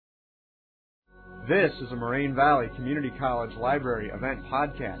This is a Moraine Valley Community College Library event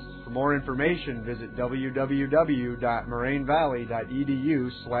podcast. For more information, visit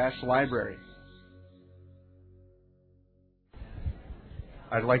www.morainevalley.edu/library.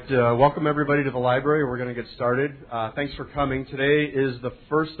 I'd like to welcome everybody to the library. We're going to get started. Thanks for coming. Today is the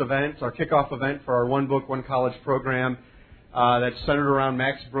first event, our kickoff event for our One Book, One College program that's centered around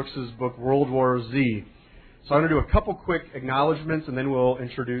Max Brooks' book, World War Z. So I'm going to do a couple quick acknowledgments, and then we'll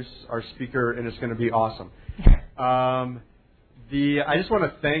introduce our speaker, and it's going to be awesome. I just want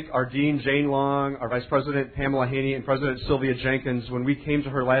to thank our Dean, Jane Long, our Vice President, Pamela Haney, and President Sylvia Jenkins. When we came to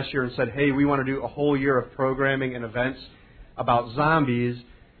her last year and said, hey, we want to do a whole year of programming and events about zombies,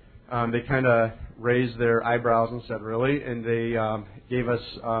 they kind of raised their eyebrows and said, really? And they gave us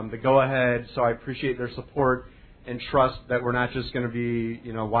the go-ahead, so I appreciate their support and trust that we're not just going to be,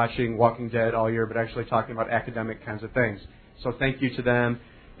 watching Walking Dead all year, but actually talking about academic kinds of things. So thank you to them.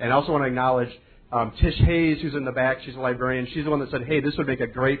 And I also want to acknowledge Tish Hayes, who's in the back. She's a librarian. She's the one that said, hey, this would make a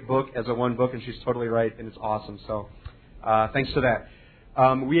great book as a one book, and she's totally right, and it's awesome. So thanks for that.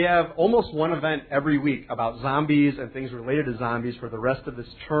 We have almost one event every week about zombies and things related to zombies for the rest of this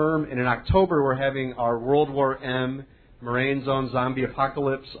term. And in October, we're having our World War M Moraine Zone Zombie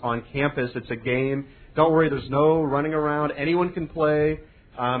Apocalypse on campus. It's a game. Don't worry, there's no running around. Anyone can play.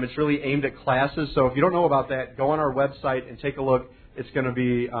 It's really aimed at classes. So if you don't know about that, go on our website and take a look. It's going to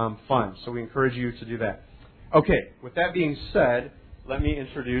be fun. So we encourage you to do that. Okay, with that being said, let me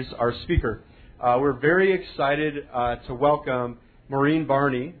introduce our speaker. We're very excited to welcome Mairin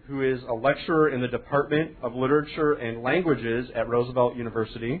Barney, who is a lecturer in the Department of Literature and Languages at Roosevelt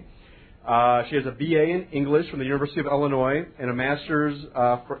University. She has a BA in English from the University of Illinois and a master's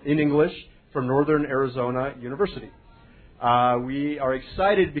in English from Northern Arizona University. We are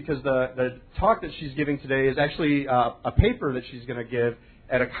excited because the talk that she's giving today is actually a paper that she's going to give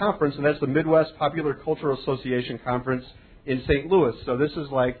at a conference, and that's the Midwest Popular Cultural Association Conference in St. Louis. So this is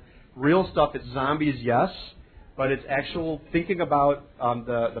like real stuff. It's zombies, yes, but it's actual thinking about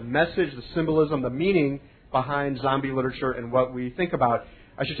the message, the symbolism, the meaning behind zombie literature and what we think about.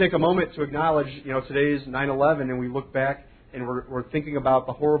 I should take a moment to acknowledge, today's 9/11, and we look back and we're thinking about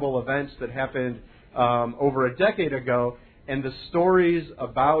the horrible events that happened over a decade ago, and the stories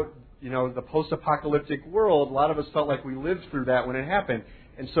about, the post-apocalyptic world. A lot of us felt like we lived through that when it happened.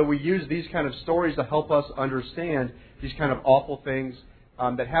 And so we use these kind of stories to help us understand these kind of awful things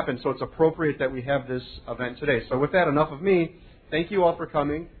that happened. So it's appropriate that we have this event today. So with that, enough of me. Thank you all for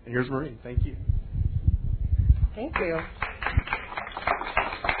coming. And here's Mairin. Thank you. Thank you.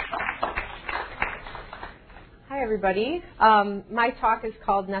 Hi, everybody. My talk is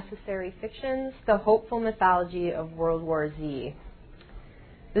called Necessary Fictions, the Hopeful Mythology of World War Z.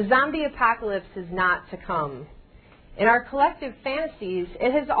 The zombie apocalypse is not to come. In our collective fantasies,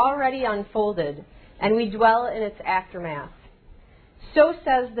 it has already unfolded, and we dwell in its aftermath. So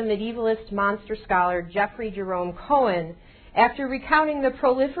says the medievalist monster scholar Jeffrey Jerome Cohen after recounting the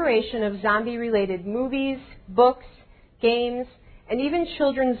proliferation of zombie-related movies, books, games, and even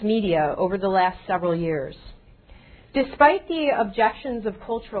children's media over the last several years. Despite the objections of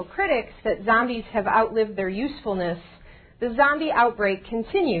cultural critics that zombies have outlived their usefulness, the zombie outbreak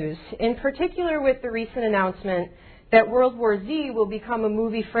continues, in particular with the recent announcement that World War Z will become a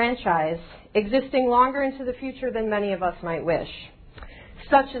movie franchise, existing longer into the future than many of us might wish.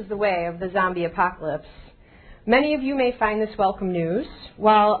 Such is the way of the zombie apocalypse. Many of you may find this welcome news,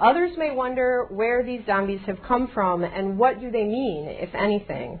 while others may wonder where these zombies have come from and what do they mean, if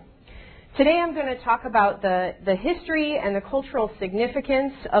anything. Today I'm going to talk about the history and the cultural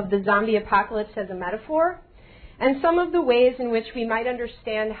significance of the zombie apocalypse as a metaphor, and some of the ways in which we might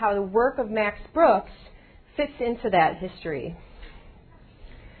understand how the work of Max Brooks fits into that history.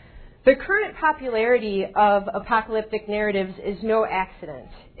 The current popularity of apocalyptic narratives is no accident.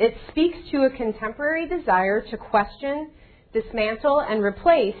 It speaks to a contemporary desire to question, dismantle, and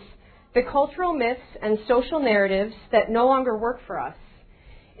replace the cultural myths and social narratives that no longer work for us.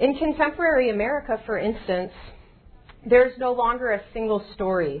 In contemporary America, for instance, there's no longer a single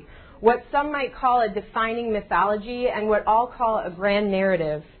story, what some might call a defining mythology and what I'll call a grand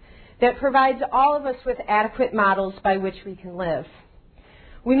narrative that provides all of us with adequate models by which we can live.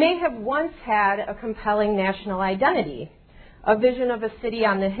 We may have once had a compelling national identity, a vision of a city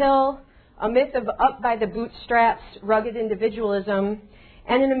on the hill, a myth of up by the bootstraps, rugged individualism,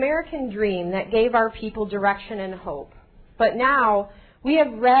 and an American dream that gave our people direction and hope. But now, we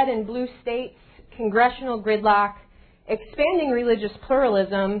have red and blue states, congressional gridlock, expanding religious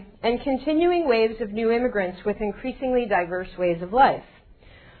pluralism, and continuing waves of new immigrants with increasingly diverse ways of life.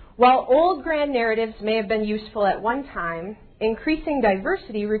 While old grand narratives may have been useful at one time, increasing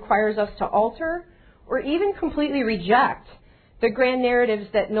diversity requires us to alter, or even completely reject the grand narratives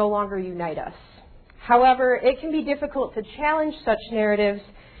that no longer unite us. However, it can be difficult to challenge such narratives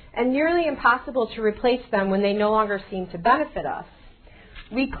and nearly impossible to replace them when they no longer seem to benefit us.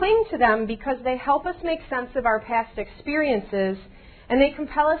 We cling to them because they help us make sense of our past experiences, and they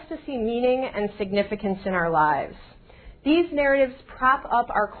compel us to see meaning and significance in our lives. These narratives prop up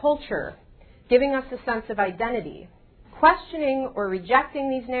our culture, giving us a sense of identity. Questioning or rejecting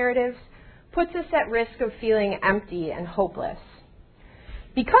these narratives puts us at risk of feeling empty and hopeless.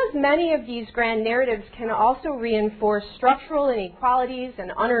 Because many of these grand narratives can also reinforce structural inequalities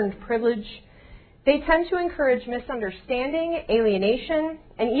and unearned privilege, they tend to encourage misunderstanding, alienation,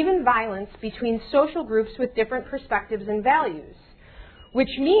 and even violence between social groups with different perspectives and values,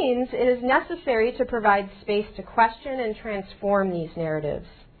 which means it is necessary to provide space to question and transform these narratives.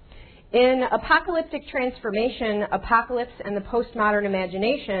 In Apocalyptic Transformation, Apocalypse and the Postmodern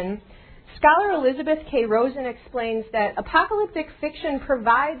Imagination, scholar Elizabeth K. Rosen explains that apocalyptic fiction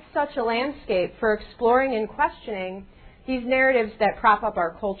provides such a landscape for exploring and questioning these narratives that prop up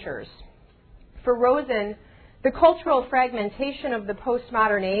our cultures. For Rosen, the cultural fragmentation of the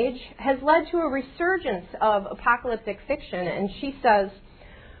postmodern age has led to a resurgence of apocalyptic fiction, and she says,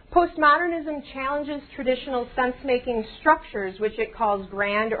 postmodernism challenges traditional sense-making structures, which it calls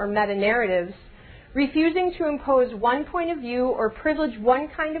grand or meta-narratives, refusing to impose one point of view or privilege one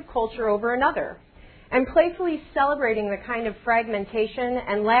kind of culture over another, and playfully celebrating the kind of fragmentation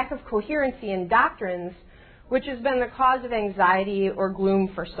and lack of coherency in doctrines which has been the cause of anxiety or gloom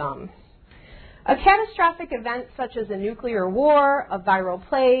for some. A catastrophic event such as a nuclear war, a viral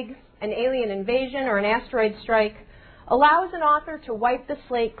plague, an alien invasion, or an asteroid strike allows an author to wipe the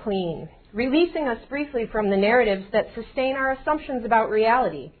slate clean, releasing us briefly from the narratives that sustain our assumptions about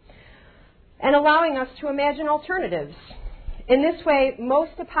reality, and allowing us to imagine alternatives. In this way,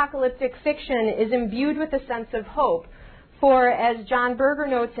 most apocalyptic fiction is imbued with a sense of hope, for, as John Berger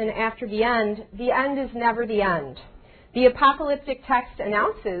notes in After the End is never the end. The apocalyptic text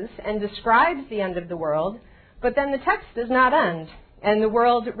announces and describes the end of the world, but then the text does not end, and the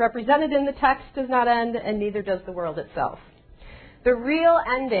world represented in the text does not end, and neither does the world itself. The real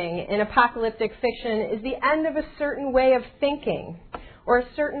ending in apocalyptic fiction is the end of a certain way of thinking, or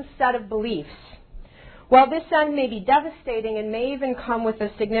a certain set of beliefs. While this end may be devastating and may even come with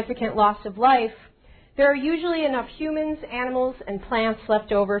a significant loss of life, there are usually enough humans, animals, and plants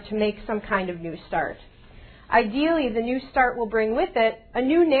left over to make some kind of new start. Ideally, the new start will bring with it a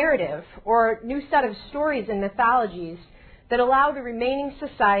new narrative or new set of stories and mythologies that allow the remaining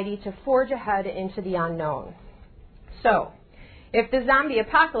society to forge ahead into the unknown. So, if the zombie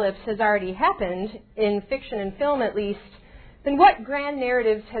apocalypse has already happened, in fiction and film at least, then what grand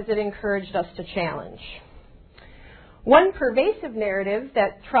narratives has it encouraged us to challenge? One pervasive narrative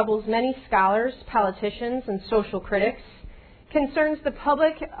that troubles many scholars, politicians, and social critics concerns the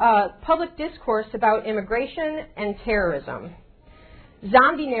public discourse about immigration and terrorism.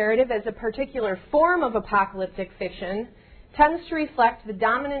 Zombie narrative as a particular form of apocalyptic fiction tends to reflect the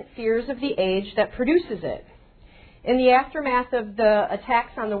dominant fears of the age that produces it. In the aftermath of the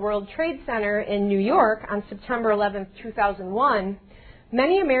attacks on the World Trade Center in New York on September 11, 2001,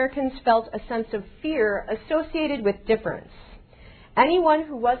 many Americans felt a sense of fear associated with difference. Anyone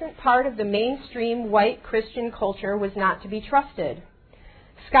who wasn't part of the mainstream white Christian culture was not to be trusted.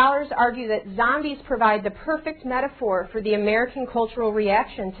 Scholars argue that zombies provide the perfect metaphor for the American cultural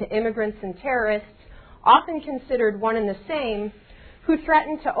reaction to immigrants and terrorists, often considered one and the same, who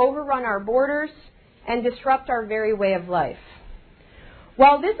threaten to overrun our borders and disrupt our very way of life.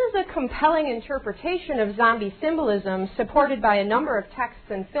 While this is a compelling interpretation of zombie symbolism supported by a number of texts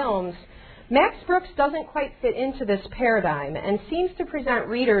and films, Max Brooks doesn't quite fit into this paradigm and seems to present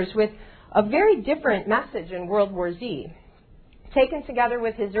readers with a very different message in World War Z. Taken together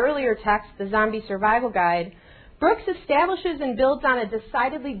with his earlier text, The Zombie Survival Guide, Brooks establishes and builds on a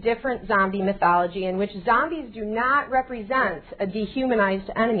decidedly different zombie mythology in which zombies do not represent a dehumanized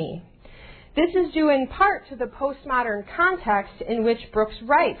enemy. This is due in part to the postmodern context in which Brooks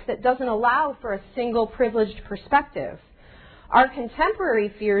writes that doesn't allow for a single privileged perspective. Our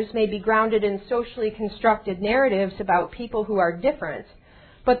contemporary fears may be grounded in socially constructed narratives about people who are different,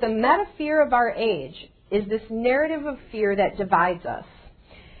 but the meta-fear of our age is this narrative of fear that divides us.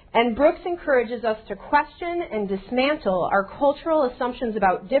 And Brooks encourages us to question and dismantle our cultural assumptions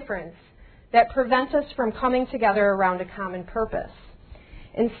about difference that prevent us from coming together around a common purpose.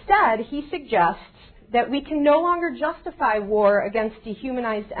 Instead, he suggests that we can no longer justify war against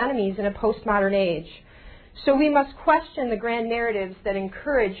dehumanized enemies in a postmodern age, so we must question the grand narratives that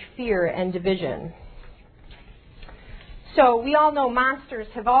encourage fear and division. So we all know monsters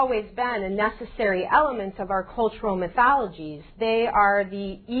have always been a necessary element of our cultural mythologies. They are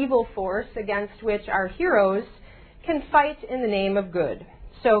the evil force against which our heroes can fight in the name of good.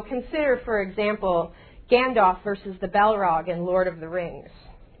 So consider, for example, Gandalf versus the Balrog in Lord of the Rings.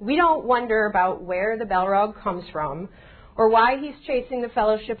 We don't wonder about where the Balrog comes from or why he's chasing the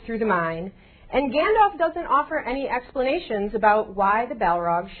Fellowship through the mine, and Gandalf doesn't offer any explanations about why the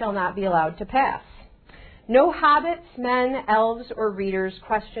Balrog shall not be allowed to pass. No hobbits, men, elves, or readers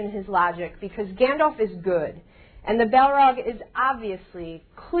question his logic because Gandalf is good, and the Balrog is obviously,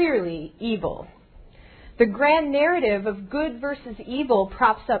 clearly evil. The grand narrative of good versus evil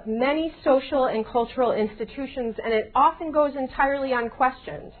props up many social and cultural institutions, and it often goes entirely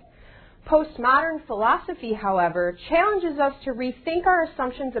unquestioned. Postmodern philosophy, however, challenges us to rethink our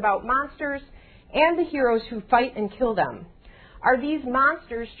assumptions about monsters and the heroes who fight and kill them. Are these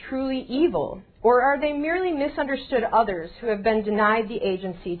monsters truly evil, or are they merely misunderstood others who have been denied the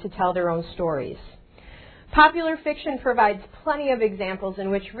agency to tell their own stories? Popular fiction provides plenty of examples in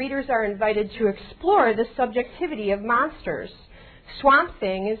which readers are invited to explore the subjectivity of monsters. Swamp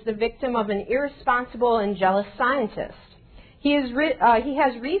Thing is the victim of an irresponsible and jealous scientist. He has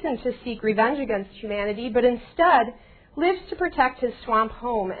reason to seek revenge against humanity, but instead lives to protect his swamp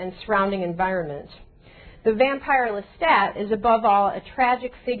home and surrounding environment. The vampire Lestat is above all a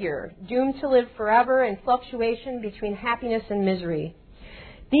tragic figure, doomed to live forever in fluctuation between happiness and misery.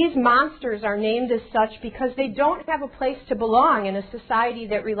 These monsters are named as such because they don't have a place to belong in a society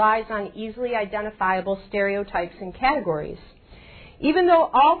that relies on easily identifiable stereotypes and categories. Even though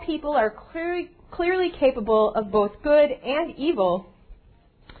all people are clearly capable of both good and evil,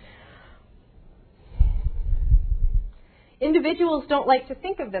 individuals don't like to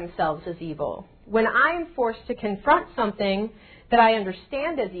think of themselves as evil. When I am forced to confront something that I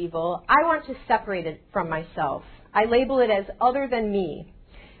understand as evil, I want to separate it from myself. I label it as other than me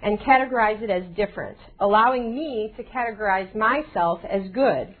and categorize it as different, allowing me to categorize myself as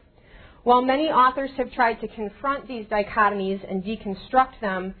good. While many authors have tried to confront these dichotomies and deconstruct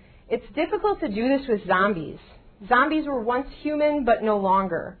them, it's difficult to do this with zombies. Zombies were once human, but no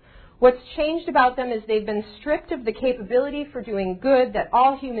longer. What's changed about them is they've been stripped of the capability for doing good that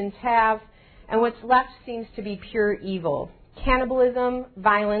all humans have, and what's left seems to be pure evil: cannibalism,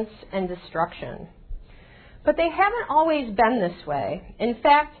 violence, and destruction. But they haven't always been this way. In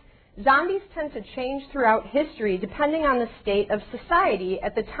fact, zombies tend to change throughout history depending on the state of society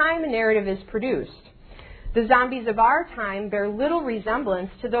at the time a narrative is produced. The zombies of our time bear little resemblance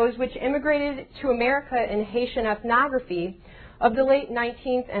to those which immigrated to America in Haitian ethnography of the late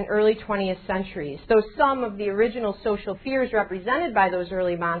 19th and early 20th centuries, though some of the original social fears represented by those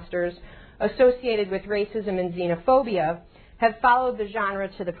early monsters associated with racism and xenophobia have followed the genre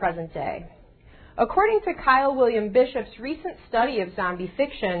to the present day. According to Kyle William Bishop's recent study of zombie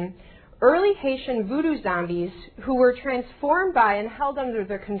fiction, early Haitian voodoo zombies who were transformed by and held under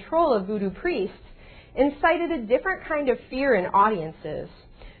the control of voodoo priests incited a different kind of fear in audiences.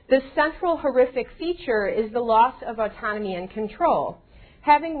 The central horrific feature is the loss of autonomy and control,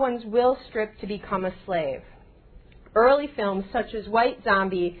 having one's will stripped to become a slave. Early films such as White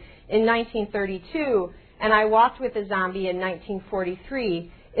Zombie in 1932 and I Walked with a Zombie in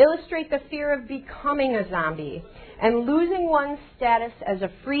 1943 illustrate the fear of becoming a zombie and losing one's status as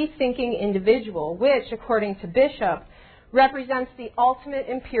a free-thinking individual, which, according to Bishop, represents the ultimate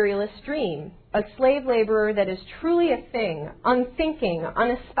imperialist dream, a slave laborer that is truly a thing, unthinking,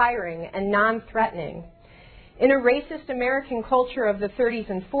 unaspiring, and non-threatening. In a racist American culture of the 30s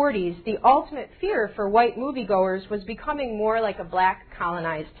and 40s, the ultimate fear for white moviegoers was becoming more like a black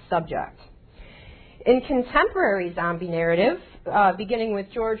colonized subject. In contemporary zombie narrative, beginning with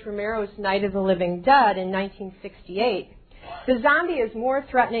George Romero's Night of the Living Dead in 1968, the zombie is more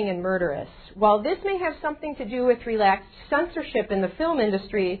threatening and murderous. While this may have something to do with relaxed censorship in the film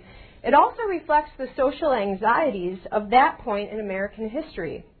industry, it also reflects the social anxieties of that point in American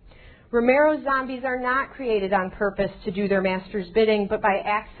history. Romero's zombies are not created on purpose to do their master's bidding, but by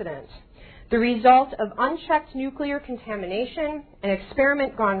accident, the result of unchecked nuclear contamination, an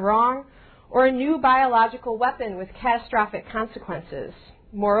experiment gone wrong, or a new biological weapon with catastrophic consequences.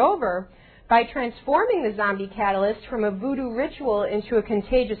 Moreover, by transforming the zombie catalyst from a voodoo ritual into a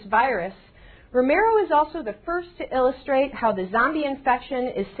contagious virus, Romero is also the first to illustrate how the zombie infection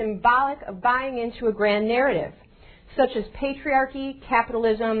is symbolic of buying into a grand narrative, such as patriarchy,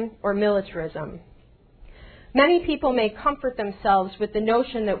 capitalism, or militarism. Many people may comfort themselves with the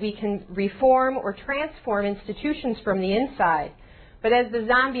notion that we can reform or transform institutions from the inside, but as the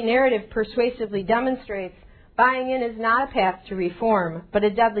zombie narrative persuasively demonstrates, buying in is not a path to reform, but a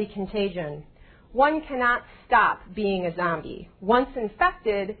deadly contagion. One cannot stop being a zombie. Once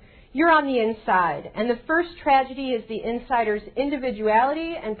infected, you're on the inside, and the first tragedy is the insider's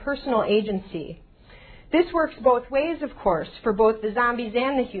individuality and personal agency. This works both ways, of course, for both the zombies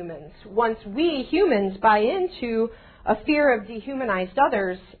and the humans. Once we humans buy into a fear of dehumanized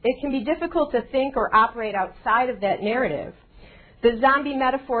others, it can be difficult to think or operate outside of that narrative. The zombie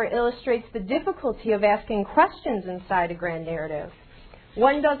metaphor illustrates the difficulty of asking questions inside a grand narrative.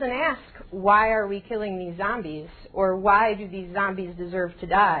 One doesn't ask, why are we killing these zombies? Or why do these zombies deserve to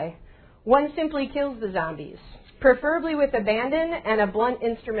die? One simply kills the zombies, preferably with abandon and a blunt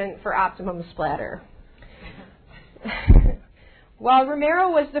instrument for optimum splatter. While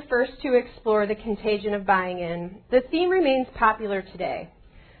Romero was the first to explore the contagion of buying in, the theme remains popular today.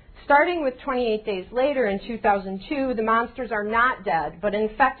 Starting with 28 Days Later in 2002, the monsters are not dead, but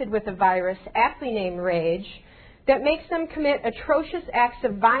infected with a virus aptly named Rage that makes them commit atrocious acts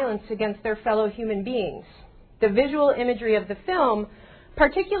of violence against their fellow human beings. The visual imagery of the film,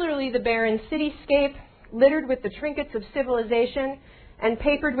 particularly the barren cityscape, littered with the trinkets of civilization and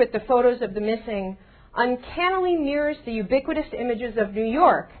papered with the photos of the missing, uncannily mirrors the ubiquitous images of New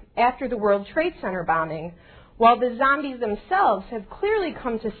York after the World Trade Center bombing, while the zombies themselves have clearly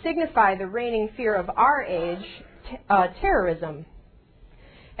come to signify the reigning fear of our age, terrorism.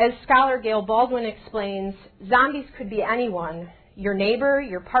 As scholar Gail Baldwin explains, zombies could be anyone, your neighbor,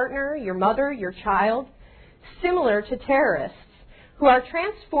 your partner, your mother, your child, similar to terrorists, who are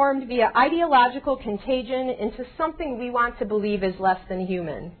transformed via ideological contagion into something we want to believe is less than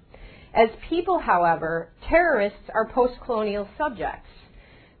human. As people, however, terrorists are post-colonial subjects.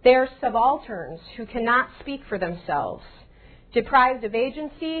 They are subalterns who cannot speak for themselves. Deprived of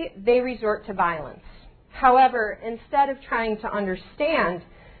agency, they resort to violence. However, instead of trying to understand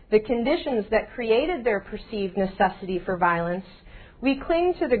the conditions that created their perceived necessity for violence, we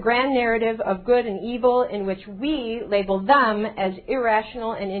cling to the grand narrative of good and evil in which we label them as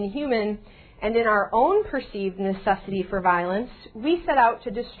irrational and inhuman, and in our own perceived necessity for violence, we set out to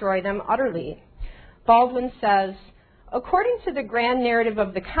destroy them utterly. Baldwin says, according to the grand narrative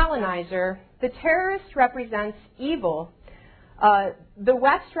of the colonizer, the terrorist represents evil, the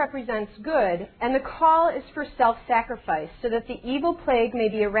West represents good, and the call is for self-sacrifice so that the evil plague may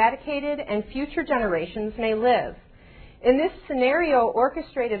be eradicated and future generations may live. In this scenario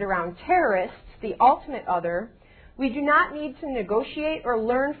orchestrated around terrorists, the ultimate other, we do not need to negotiate or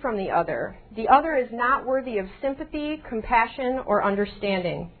learn from the other. The other is not worthy of sympathy, compassion, or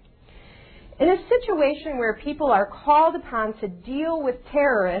understanding. In a situation where people are called upon to deal with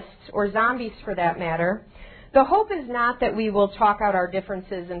terrorists, or zombies for that matter, the hope is not that we will talk out our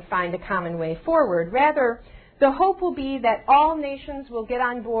differences and find a common way forward. Rather, the hope will be that all nations will get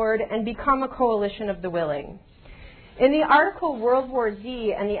on board and become a coalition of the willing. In the article World War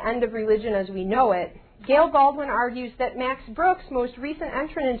Z and the End of Religion as We Know It, Gail Baldwin argues that Max Brooks' most recent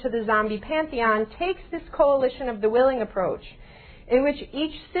entrant into the zombie pantheon takes this coalition of the willing approach, in which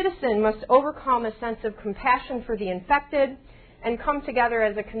each citizen must overcome a sense of compassion for the infected and come together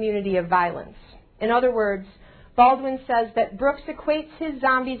as a community of violence. In other words, Baldwin says that Brooks equates his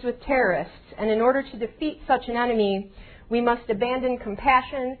zombies with terrorists, and in order to defeat such an enemy, we must abandon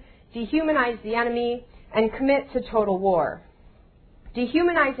compassion, dehumanize the enemy, and commit to total war.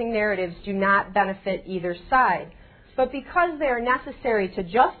 Dehumanizing narratives do not benefit either side, but because they are necessary to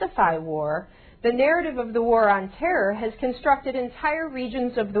justify war, the narrative of the war on terror has constructed entire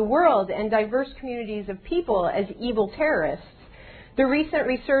regions of the world and diverse communities of people as evil terrorists. The recent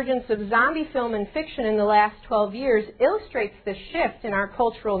resurgence of zombie film and fiction in the last 12 years illustrates this shift in our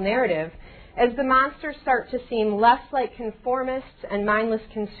cultural narrative as the monsters start to seem less like conformists and mindless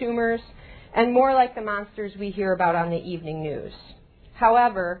consumers and more like the monsters we hear about on the evening news.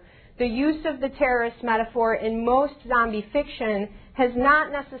 However, the use of the terrorist metaphor in most zombie fiction has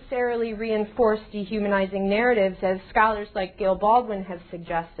not necessarily reinforced dehumanizing narratives as scholars like Gail Baldwin have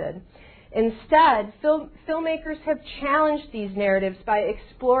suggested. Instead, filmmakers have challenged these narratives by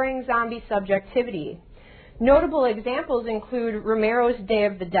exploring zombie subjectivity. Notable examples include Romero's Day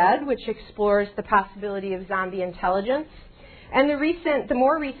of the Dead, which explores the possibility of zombie intelligence, and the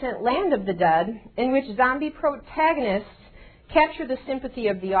more recent Land of the Dead, in which zombie protagonists capture the sympathy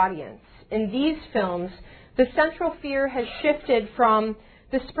of the audience. In these films, the central fear has shifted from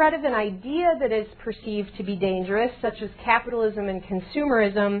the spread of an idea that is perceived to be dangerous, such as capitalism and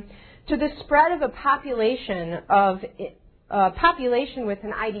consumerism, to the spread of a population with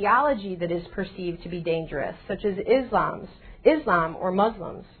an ideology that is perceived to be dangerous, such as Islam or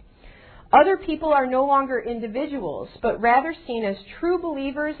Muslims. Other people are no longer individuals, but rather seen as true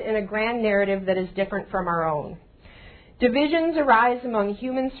believers in a grand narrative that is different from our own. Divisions arise among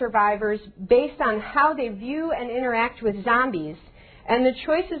human survivors based on how they view and interact with zombies, and the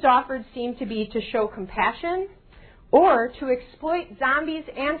choices offered seem to be to show compassion or to exploit zombies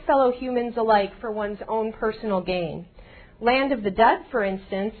and fellow humans alike for one's own personal gain. Land of the Dead, for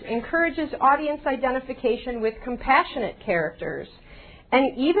instance, encourages audience identification with compassionate characters,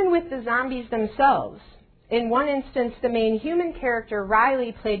 and even with the zombies themselves. In one instance, the main human character,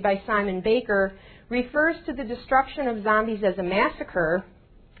 Riley, played by Simon Baker, refers to the destruction of zombies as a massacre,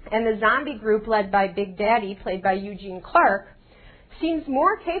 and the zombie group led by Big Daddy, played by Eugene Clark, seems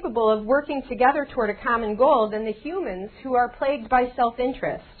more capable of working together toward a common goal than the humans who are plagued by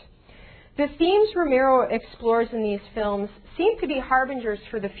self-interest. The themes Romero explores in these films seem to be harbingers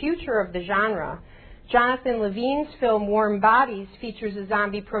for the future of the genre. Jonathan Levine's film Warm Bodies features a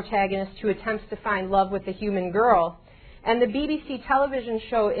zombie protagonist who attempts to find love with a human girl, and the BBC television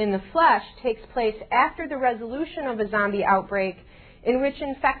show In the Flesh takes place after the resolution of a zombie outbreak in which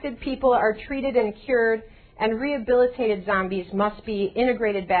infected people are treated and cured, and rehabilitated zombies must be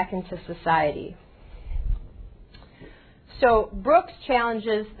integrated back into society. So Brooks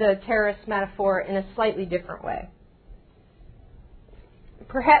challenges the terrorist metaphor in a slightly different way.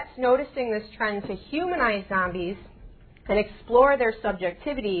 Perhaps noticing this trend to humanize zombies and explore their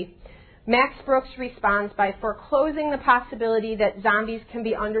subjectivity, Max Brooks responds by foreclosing the possibility that zombies can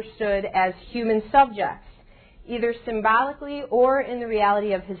be understood as human subjects, either symbolically or in the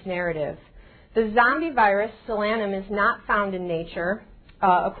reality of his narrative. The zombie virus, solanum, is not found in nature,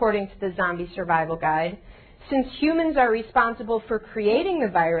 according to the Zombie Survival Guide. Since humans are responsible for creating the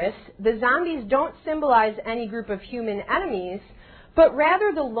virus, the zombies don't symbolize any group of human enemies, but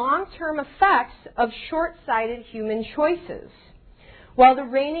rather the long-term effects of short-sighted human choices. While the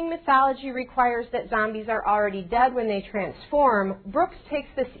reigning mythology requires that zombies are already dead when they transform, Brooks takes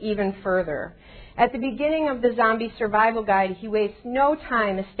this even further. At the beginning of the Zombie Survival Guide, he wastes no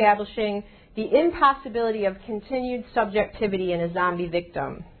time establishing the impossibility of continued subjectivity in a zombie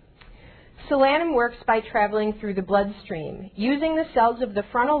victim. Solanum works by traveling through the bloodstream, using the cells of the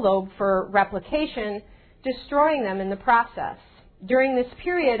frontal lobe for replication, destroying them in the process. During this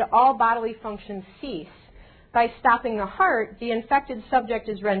period, all bodily functions cease. By stopping the heart, the infected subject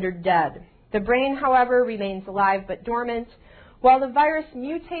is rendered dead. The brain, however, remains alive but dormant, while the virus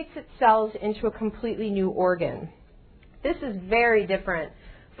mutates its cells into a completely new organ. This is very different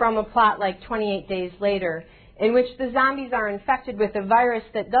from a plot like 28 Days Later, in which the zombies are infected with a virus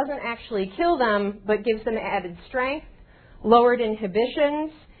that doesn't actually kill them, but gives them added strength, lowered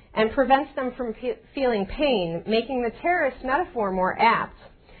inhibitions, and prevents them from feeling pain, making the terrorist metaphor more apt.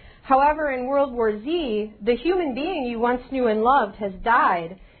 However, in World War Z, the human being you once knew and loved has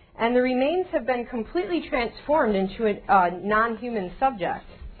died, and the remains have been completely transformed into a non-human subject.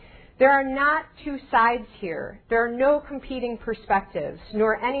 There are not two sides here. There are no competing perspectives,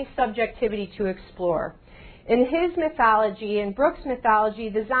 nor any subjectivity to explore. In his mythology, in Brooks' mythology,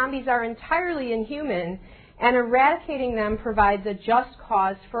 the zombies are entirely inhuman, and eradicating them provides a just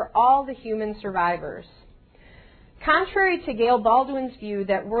cause for all the human survivors. Contrary to Gail Baldwin's view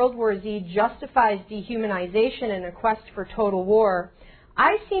that World War Z justifies dehumanization in a quest for total war,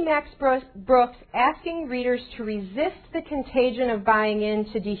 I see Max Brooks asking readers to resist the contagion of buying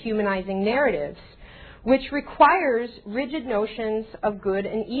into dehumanizing narratives, which requires rigid notions of good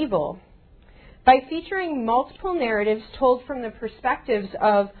and evil. By featuring multiple narratives told from the perspectives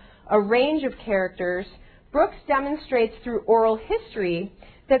of a range of characters, Brooks demonstrates through oral history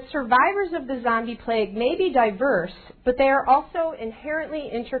that survivors of the zombie plague may be diverse, but they are also inherently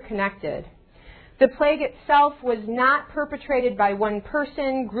interconnected. The plague itself was not perpetrated by one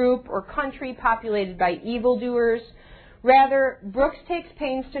person, group, or country populated by evildoers. Rather, Brooks takes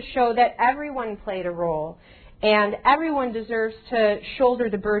pains to show that everyone played a role, and everyone deserves to shoulder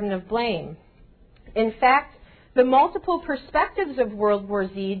the burden of blame. In fact, the multiple perspectives of World War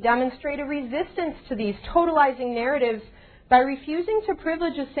Z demonstrate a resistance to these totalizing narratives by refusing to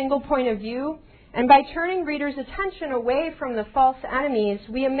privilege a single point of view, and by turning readers' attention away from the false enemies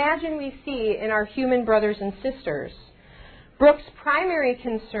we imagine we see in our human brothers and sisters. Brooks' primary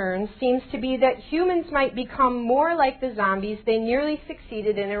concern seems to be that humans might become more like the zombies they nearly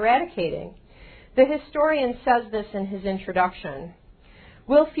succeeded in eradicating. The historian says this in his introduction.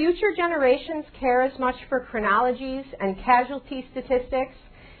 Will future generations care as much for chronologies and casualty statistics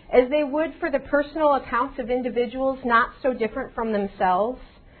as they would for the personal accounts of individuals not so different from themselves?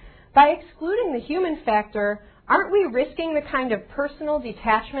 By excluding the human factor, aren't we risking the kind of personal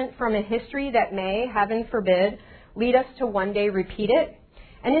detachment from a history that may, heaven forbid, lead us to one day repeat it?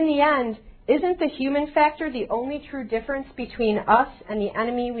 And in the end, isn't the human factor the only true difference between us and the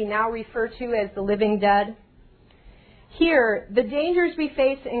enemy we now refer to as the living dead? Here, the dangers we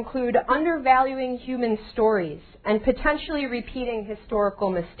face include undervaluing human stories and potentially repeating historical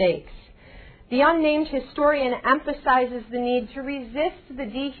mistakes. The unnamed historian emphasizes the need to resist the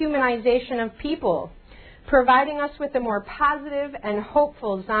dehumanization of people, providing us with a more positive and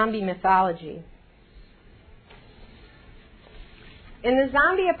hopeful zombie mythology. In the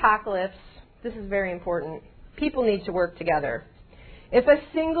zombie apocalypse, this is very important, people need to work together. If a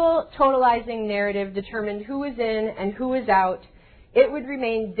single totalizing narrative determined who is in and who is out, it would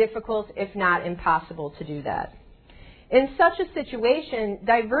remain difficult, if not impossible, to do that. In such a situation,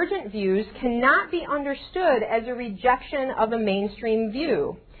 divergent views cannot be understood as a rejection of a mainstream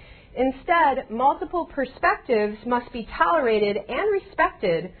view. Instead, multiple perspectives must be tolerated and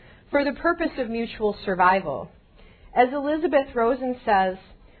respected for the purpose of mutual survival. As Elizabeth Rosen says,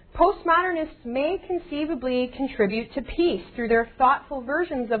 postmodernists may conceivably contribute to peace through their thoughtful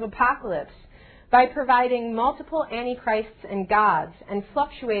versions of apocalypse by providing multiple antichrists and gods and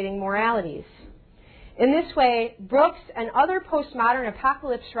fluctuating moralities. In this way, Brooks and other postmodern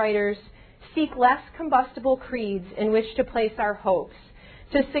apocalypse writers seek less combustible creeds in which to place our hopes,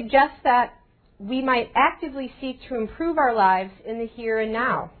 to suggest that we might actively seek to improve our lives in the here and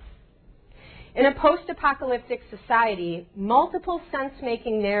now. In a post-apocalyptic society, multiple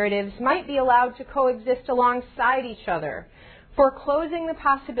sense-making narratives might be allowed to coexist alongside each other, foreclosing the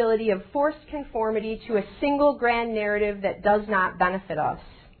possibility of forced conformity to a single grand narrative that does not benefit us.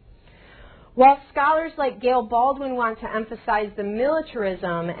 While scholars like Gail Baldwin want to emphasize the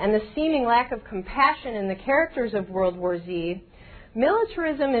militarism and the seeming lack of compassion in the characters of World War Z,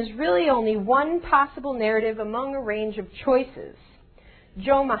 militarism is really only one possible narrative among a range of choices.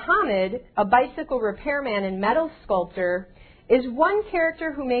 Joe Muhammad, a bicycle repairman and metal sculptor, is one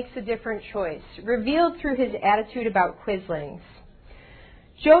character who makes a different choice, revealed through his attitude about Quislings.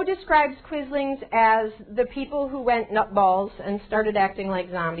 Joe describes Quislings as the people who went nutballs and started acting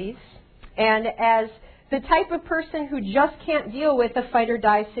like zombies, and as the type of person who just can't deal with a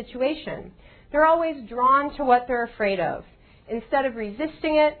fight-or-die situation. They're always drawn to what they're afraid of. Instead of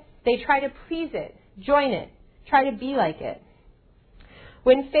resisting it, they try to please it, join it, try to be like it.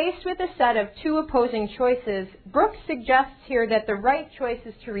 When faced with a set of two opposing choices, Brooks suggests here that the right choice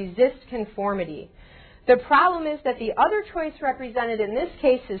is to resist conformity. The problem is that the other choice represented in this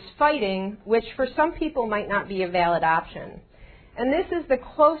case is fighting, which for some people might not be a valid option. And this is the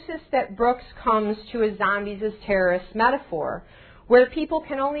closest that Brooks comes to a zombies as terrorists metaphor, where people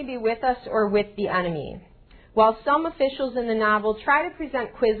can only be with us or with the enemy. While some officials in the novel try to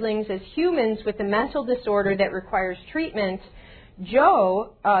present Quislings as humans with a mental disorder that requires treatment,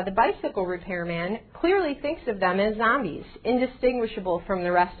 Joe, the bicycle repairman, clearly thinks of them as zombies, indistinguishable from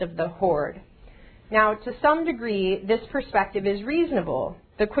the rest of the horde. Now, to some degree, this perspective is reasonable.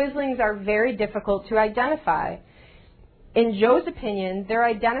 The Quislings are very difficult to identify. In Joe's opinion, their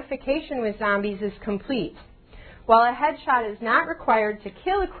identification with zombies is complete. While a headshot is not required to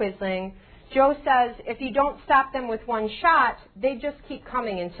kill a Quisling, Joe says if you don't stop them with one shot, they just keep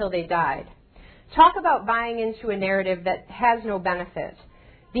coming until they died. Talk about buying into a narrative that has no benefit.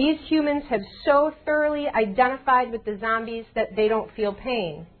 These humans have so thoroughly identified with the zombies that they don't feel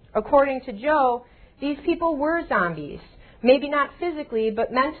pain. According to Joe, these people were zombies. Maybe not physically,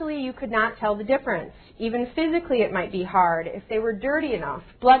 but mentally you could not tell the difference. Even physically it might be hard if they were dirty enough,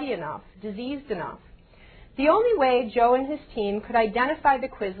 bloody enough, diseased enough. The only way Joe and his team could identify the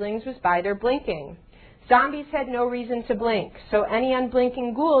Quislings was by their blinking. Zombies had no reason to blink, so any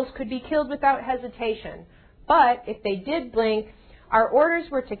unblinking ghouls could be killed without hesitation. But if they did blink, our orders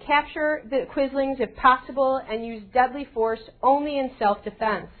were to capture the Quislings if possible and use deadly force only in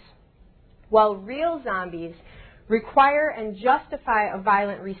self-defense. While real zombies require and justify a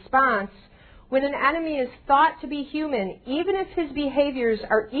violent response, when an enemy is thought to be human, even if his behaviors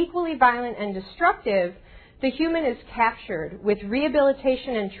are equally violent and destructive, the human is captured with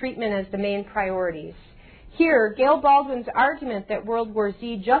rehabilitation and treatment as the main priorities. Here, Gail Baldwin's argument that World War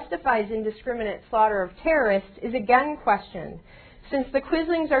Z justifies indiscriminate slaughter of terrorists is again questioned, since the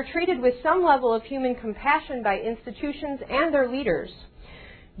Quislings are treated with some level of human compassion by institutions and their leaders.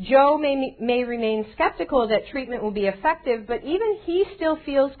 Joe may remain skeptical that treatment will be effective, but even he still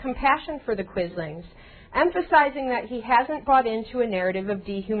feels compassion for the Quislings, emphasizing that he hasn't bought into a narrative of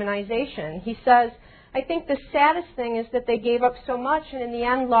dehumanization. He says, I think the saddest thing is that they gave up so much and in the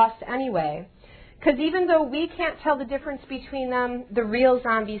end lost anyway. Because even though we can't tell the difference between them, the real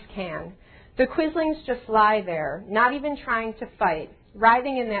zombies can. The Quislings just lie there, not even trying to fight,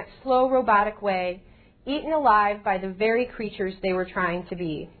 writhing in that slow, robotic way, eaten alive by the very creatures they were trying to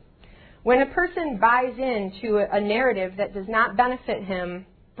be. When a person buys into a narrative that does not benefit him,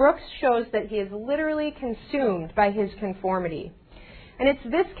 Brooks shows that he is literally consumed by his conformity. And it's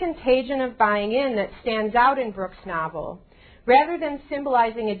this contagion of buying in that stands out in Brooks' novel. Rather than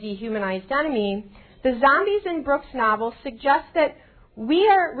symbolizing a dehumanized enemy, the zombies in Brooks' novel suggest that we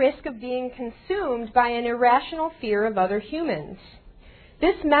are at risk of being consumed by an irrational fear of other humans.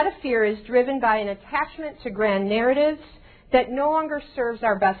 This meta-fear is driven by an attachment to grand narratives that no longer serves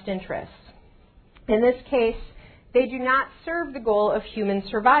our best interests. In this case, they do not serve the goal of human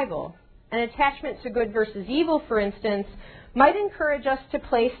survival. An attachment to good versus evil, for instance, might encourage us to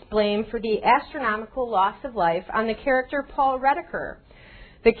place blame for the astronomical loss of life on the character Paul Rediker,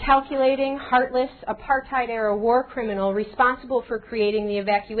 the calculating, heartless, apartheid-era war criminal responsible for creating the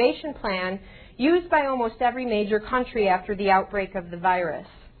evacuation plan used by almost every major country after the outbreak of the virus.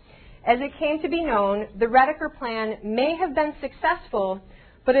 As it came to be known, the Rediker plan may have been successful,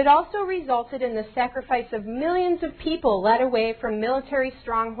 but it also resulted in the sacrifice of millions of people led away from military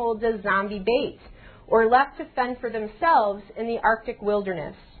strongholds as zombie bait, or left to fend for themselves in the Arctic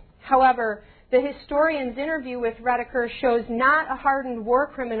wilderness. However, the historian's interview with Rediker shows not a hardened war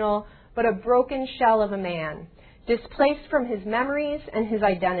criminal, but a broken shell of a man, displaced from his memories and his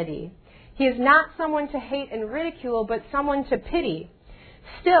identity. He is not someone to hate and ridicule, but someone to pity.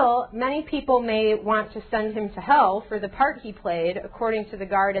 Still, many people may want to send him to hell for the part he played, according to the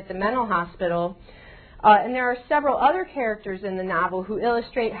guard at the mental hospital. And there are several other characters in the novel who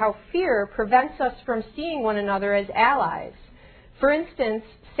illustrate how fear prevents us from seeing one another as allies. For instance,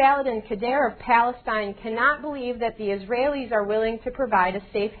 Saladin Kader of Palestine cannot believe that the Israelis are willing to provide a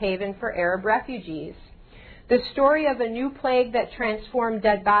safe haven for Arab refugees. The story of a new plague that transformed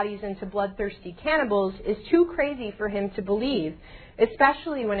dead bodies into bloodthirsty cannibals is too crazy for him to believe,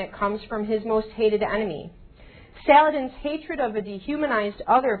 especially when it comes from his most hated enemy. Saladin's hatred of a dehumanized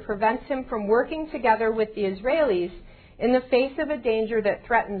other prevents him from working together with the Israelis in the face of a danger that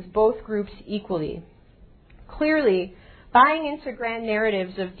threatens both groups equally. Clearly, buying into grand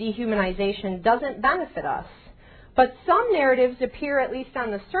narratives of dehumanization doesn't benefit us, but some narratives appear, at least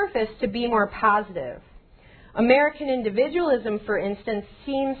on the surface, to be more positive. American individualism, for instance,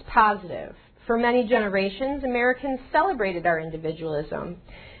 seems positive. For many generations, Americans celebrated our individualism.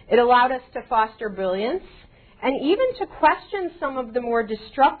 It allowed us to foster brilliance and even to question some of the more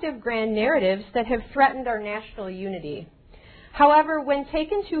destructive grand narratives that have threatened our national unity. However, when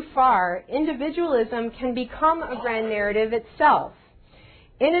taken too far, individualism can become a grand narrative itself,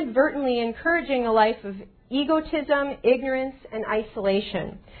 inadvertently encouraging a life of egotism, ignorance, and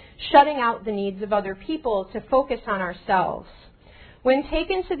isolation, shutting out the needs of other people to focus on ourselves. When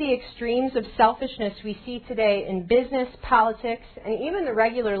taken to the extremes of selfishness we see today in business, politics, and even the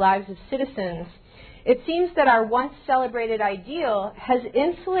regular lives of citizens, it seems that our once celebrated ideal has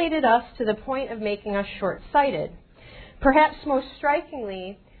insulated us to the point of making us short-sighted. Perhaps most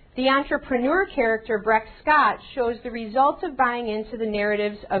strikingly, the entrepreneur character Breck Scott shows the result of buying into the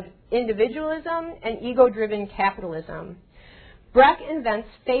narratives of individualism and ego-driven capitalism. Breck invents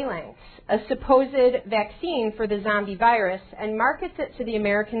phalanx, a supposed vaccine for the zombie virus, and markets it to the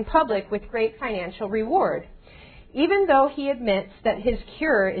American public with great financial reward. Even though he admits that his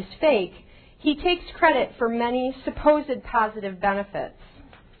cure is fake, he takes credit for many supposed positive benefits.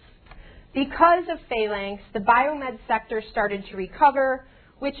 Because of phalanx, the biomed sector started to recover,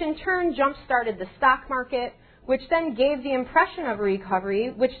 which in turn jump-started the stock market, which then gave the impression of a recovery,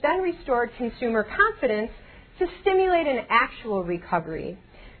 which then restored consumer confidence to stimulate an actual recovery.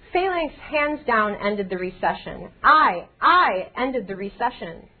 Phalanx hands down ended the recession. I ended the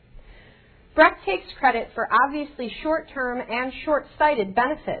recession. Breck takes credit for obviously short-term and short-sighted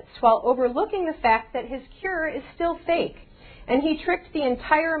benefits while overlooking the fact that his cure is still fake, and he tricked the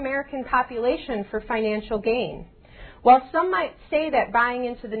entire American population for financial gain. While some might say that buying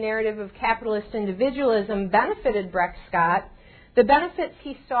into the narrative of capitalist individualism benefited Breck Scott, the benefits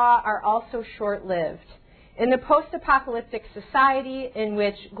he saw are also short-lived. In the post-apocalyptic society in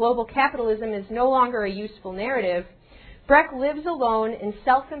which global capitalism is no longer a useful narrative, Breck lives alone in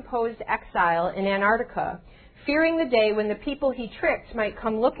self-imposed exile in Antarctica, fearing the day when the people he tricked might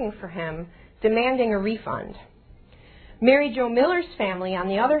come looking for him, demanding a refund. Mary Jo Miller's family, on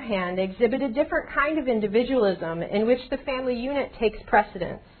the other hand, exhibit a different kind of individualism in which the family unit takes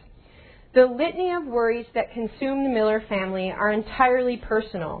precedence. The litany of worries that consume the Miller family are entirely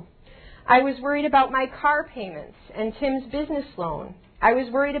personal. I was worried about my car payments and Tim's business loan. I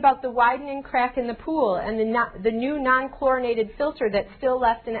was worried about the widening crack in the pool and the new non-chlorinated filter that still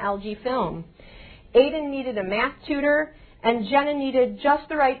left an LG film. Aiden needed a math tutor, and Jenna needed just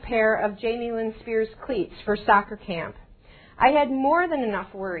the right pair of Jamie Lynn Spears cleats for soccer camp. I had more than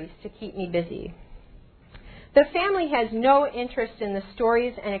enough worries to keep me busy. The family has no interest in the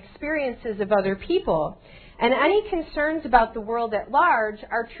stories and experiences of other people, and any concerns about the world at large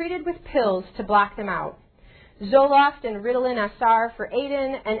are treated with pills to block them out. Zoloft and Ritalin SR for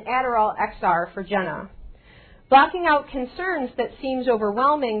Aiden and Adderall XR for Jenna. Blocking out concerns that seems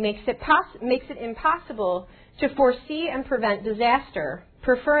overwhelming makes it impossible to foresee and prevent disaster,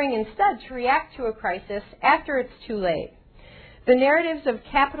 preferring instead to react to a crisis after it's too late. The narratives of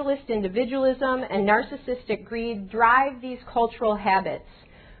capitalist individualism and narcissistic greed drive these cultural habits,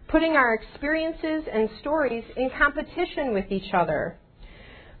 putting our experiences and stories in competition with each other.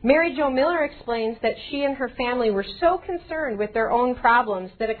 Mary Jo Miller explains that she and her family were so concerned with their own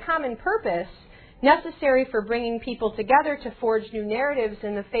problems that a common purpose, necessary for bringing people together to forge new narratives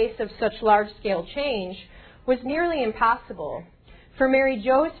in the face of such large-scale change, was nearly impossible. For Mary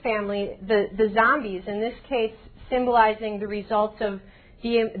Jo's family, the zombies, in this case symbolizing the results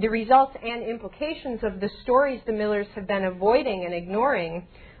and implications of the stories the Millers have been avoiding and ignoring,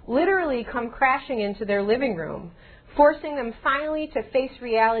 literally come crashing into their living room, forcing them finally to face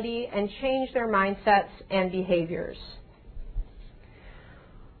reality and change their mindsets and behaviors.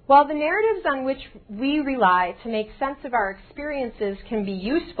 While the narratives on which we rely to make sense of our experiences can be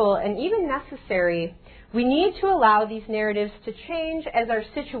useful and even necessary, we need to allow these narratives to change as our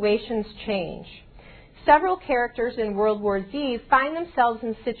situations change. Several characters in World War Z find themselves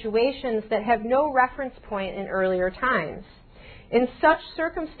in situations that have no reference point in earlier times. In such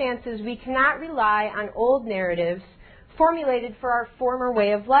circumstances, we cannot rely on old narratives formulated for our former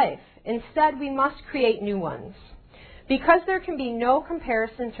way of life. Instead, we must create new ones. Because there can be no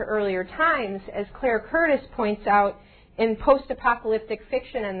comparison to earlier times, as Claire Curtis points out in Post-Apocalyptic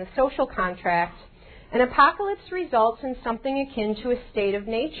Fiction and the Social Contract, an apocalypse results in something akin to a state of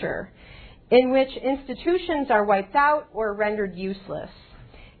nature, in which institutions are wiped out or rendered useless.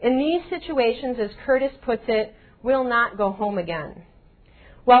 In these situations, as Curtis puts it, we'll not go home again.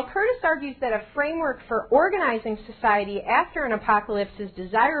 While Curtis argues that a framework for organizing society after an apocalypse is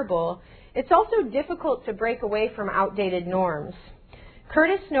desirable, it's also difficult to break away from outdated norms.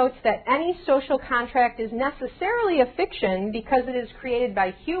 Curtis notes that any social contract is necessarily a fiction because it is created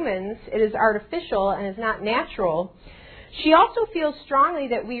by humans, it is artificial, and is not natural. She also feels strongly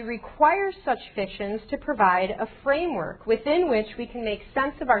that we require such fictions to provide a framework within which we can make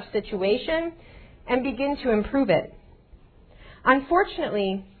sense of our situation and begin to improve it.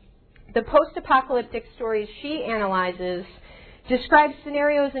 Unfortunately, the post-apocalyptic stories she analyzes describe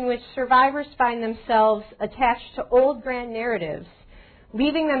scenarios in which survivors find themselves attached to old grand narratives,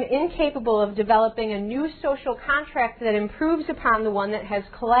 leaving them incapable of developing a new social contract that improves upon the one that has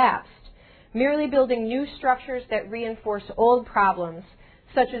collapsed, merely building new structures that reinforce old problems,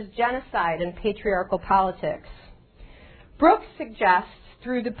 such as genocide and patriarchal politics. Brooks suggests,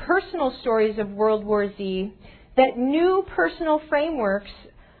 through the personal stories of World War Z, that new personal frameworks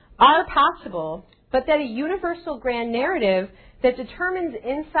are possible, but that a universal grand narrative that determines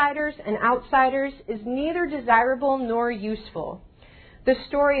insiders and outsiders is neither desirable nor useful. The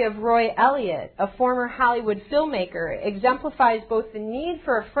story of Roy Elliott, a former Hollywood filmmaker, exemplifies both the need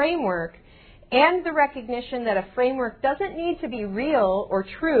for a framework and the recognition that a framework doesn't need to be real or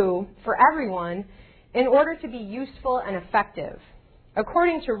true for everyone in order to be useful and effective.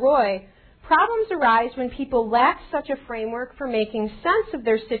 According to Roy, problems arise when people lack such a framework for making sense of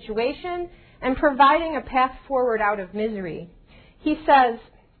their situation and providing a path forward out of misery. He says,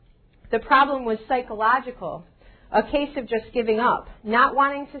 the problem was psychological, a case of just giving up, not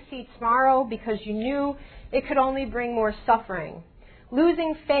wanting to see tomorrow because you knew it could only bring more suffering.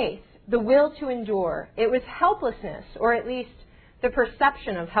 Losing faith, the will to endure. It was helplessness, or at least the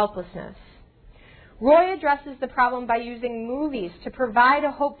perception of helplessness. Roy addresses the problem by using movies to provide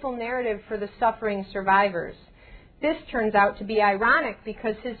a hopeful narrative for the suffering survivors. This turns out to be ironic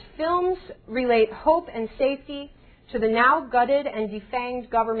because his films relate hope and safety to the now gutted and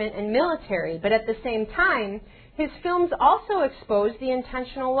defanged government and military, but at the same time, his films also expose the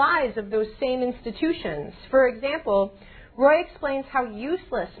intentional lies of those same institutions. For example, Roy explains how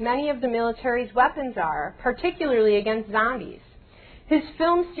useless many of the military's weapons are, particularly against zombies. His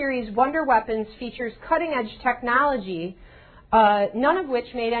film series Wonder Weapons features cutting-edge technology, none of which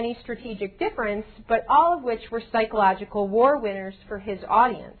made any strategic difference, but all of which were psychological war winners for his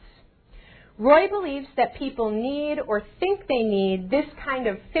audience. Roy believes that people need, or think they need, this kind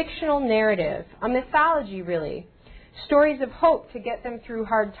of fictional narrative, a mythology really, stories of hope to get them through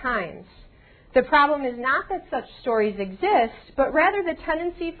hard times. The problem is not that such stories exist, but rather the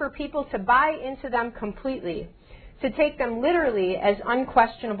tendency for people to buy into them completely, to take them literally as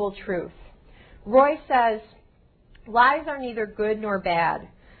unquestionable truth. Roy says, lies are neither good nor bad.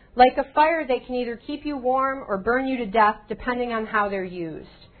 Like a fire, they can either keep you warm or burn you to death, depending on how they're used.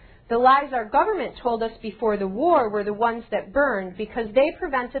 The lies our government told us before the war were the ones that burned because they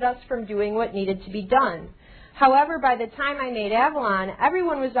prevented us from doing what needed to be done. However, by the time I made Avalon,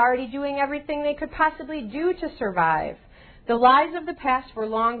 everyone was already doing everything they could possibly do to survive. The lies of the past were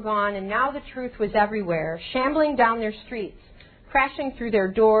long gone, and now the truth was everywhere, shambling down their streets, crashing through their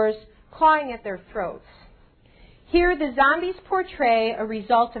doors, clawing at their throats. Here, the zombies portray a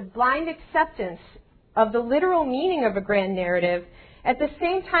result of blind acceptance of the literal meaning of a grand narrative, at the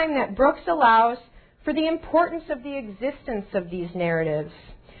same time that Brooks allows for the importance of the existence of these narratives.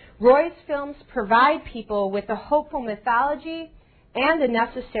 Roy's films provide people with a hopeful mythology and a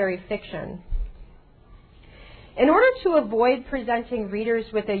necessary fiction. In order to avoid presenting readers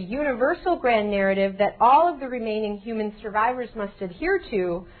with a universal grand narrative that all of the remaining human survivors must adhere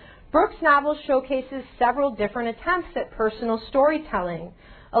to, Brooks' novel showcases several different attempts at personal storytelling,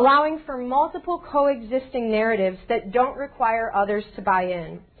 allowing for multiple coexisting narratives that don't require others to buy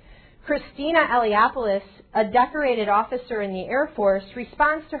in. Christina Eliopoulos, a decorated officer in the Air Force,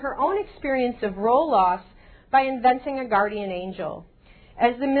 responds to her own experience of role loss by inventing a guardian angel.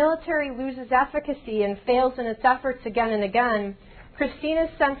 As the military loses efficacy and fails in its efforts again and again,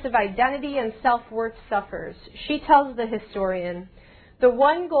 Christina's sense of identity and self-worth suffers. She tells the historian, "The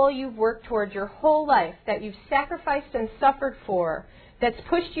one goal you've worked towards your whole life, that you've sacrificed and suffered for, that's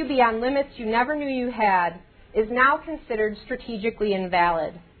pushed you beyond limits you never knew you had, is now considered strategically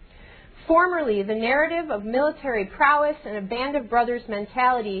invalid." Formerly, the narrative of military prowess and a band of brothers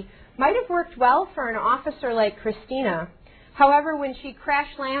mentality might have worked well for an officer like Christina. However, when she crash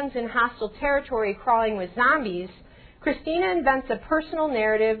lands in hostile territory crawling with zombies, Christina invents a personal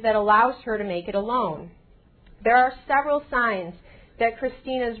narrative that allows her to make it alone. There are several signs that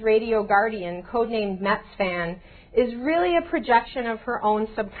Christina's radio guardian, codenamed Metzfan, is really a projection of her own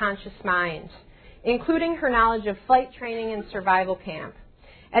subconscious mind, including her knowledge of flight training and survival camp.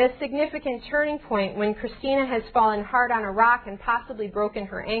 At a significant turning point, when Christina has fallen hard on a rock and possibly broken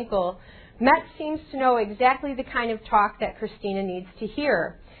her ankle, Metz seems to know exactly the kind of talk that Christina needs to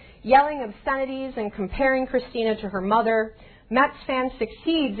hear. Yelling obscenities and comparing Christina to her mother, Metzfan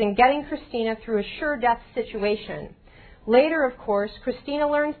succeeds in getting Christina through a sure-death situation. Later, of course, Christina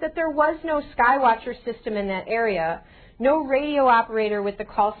learns that there was no Skywatcher system in that area, no radio operator with the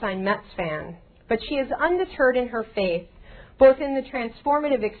call sign Metzfan. But she is undeterred in her faith, both in the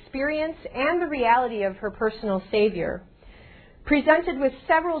transformative experience and the reality of her personal savior. Presented with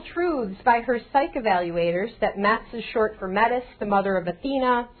several truths by her psych evaluators, that Metz is short for Metis, the mother of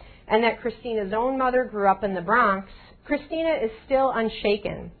Athena, and that Christina's own mother grew up in the Bronx, Christina is still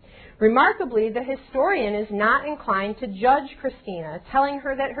unshaken. Remarkably, the historian is not inclined to judge Christina, telling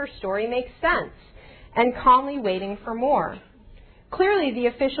her that her story makes sense, and calmly waiting for more. Clearly, the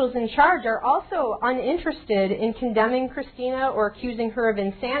officials in charge are also uninterested in condemning Christina or accusing her of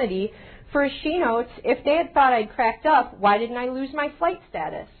insanity, for as she notes, if they had thought I'd cracked up, why didn't I lose my flight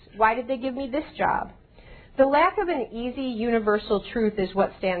status? Why did they give me this job? The lack of an easy, universal truth is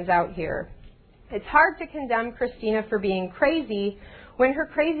what stands out here. It's hard to condemn Christina for being crazy when her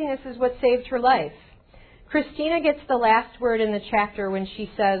craziness is what saved her life. Christina gets the last word in the chapter when she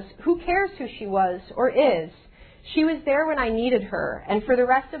says, "Who cares who she was or is? She was there when I needed her, and for the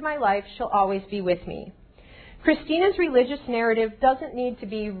rest of my life, she'll always be with me." Christina's religious narrative doesn't need to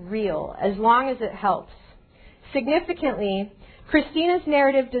be real, as long as it helps. Significantly, Christina's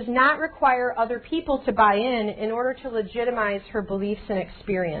narrative does not require other people to buy in order to legitimize her beliefs and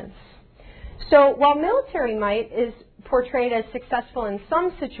experience. So while military might is portrayed as successful in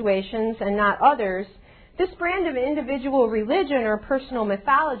some situations and not others, this brand of individual religion or personal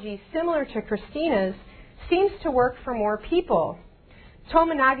mythology, similar to Christina's, seems to work for more people.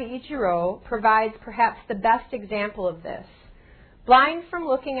 Tominaga Ichiro provides perhaps the best example of this. Blind from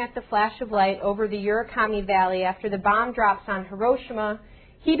looking at the flash of light over the Urakami Valley after the bomb drops on Hiroshima,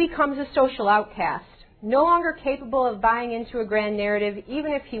 he becomes a social outcast, no longer capable of buying into a grand narrative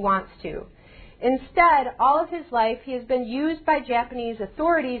even if he wants to. Instead, all of his life he has been used by Japanese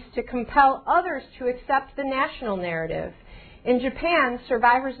authorities to compel others to accept the national narrative. In Japan,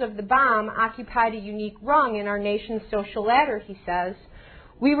 survivors of the bomb occupied a unique rung in our nation's social ladder, he says.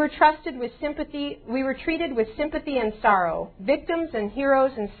 We were treated with sympathy and sorrow, victims and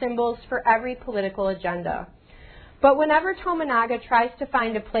heroes and symbols for every political agenda. But whenever Tominaga tries to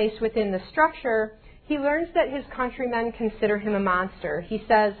find a place within the structure, he learns that his countrymen consider him a monster. He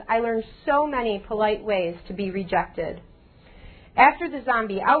says, "I learned so many polite ways to be rejected." After the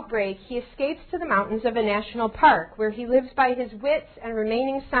zombie outbreak, he escapes to the mountains of a national park, where he lives by his wits and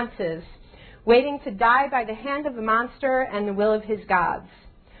remaining senses, waiting to die by the hand of the monster and the will of his gods.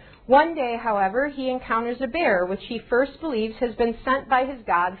 One day, however, he encounters a bear, which he first believes has been sent by his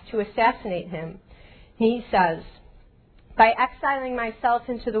gods to assassinate him. He says, "By exiling myself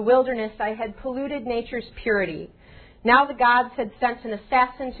into the wilderness, I had polluted nature's purity. Now the gods had sent an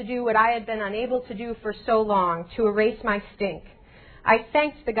assassin to do what I had been unable to do for so long, to erase my stink. I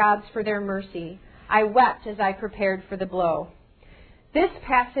thanked the gods for their mercy. I wept as I prepared for the blow." This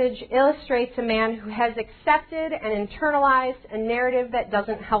passage illustrates a man who has accepted and internalized a narrative that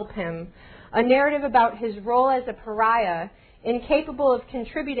doesn't help him, a narrative about his role as a pariah, incapable of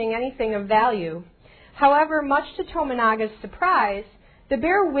contributing anything of value. However, much to Tomonaga's surprise, the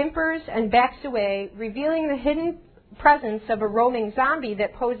bear whimpers and backs away, revealing the hidden presence of a roaming zombie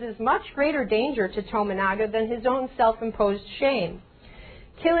that poses much greater danger to Tomonaga than his own self-imposed shame.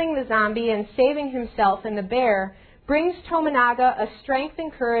 Killing the zombie and saving himself and the bear brings Tomonaga a strength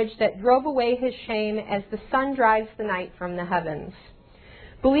and courage that drove away his shame as the sun drives the night from the heavens.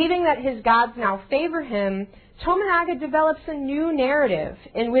 Believing that his gods now favor him, Tomonaga develops a new narrative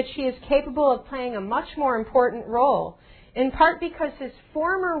in which he is capable of playing a much more important role, in part because his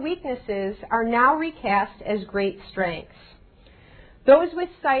former weaknesses are now recast as great strengths. Those with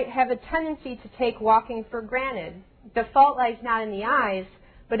sight have a tendency to take walking for granted. The fault lies not in the eyes,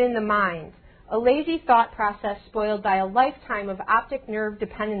 but in the mind, a lazy thought process spoiled by a lifetime of optic nerve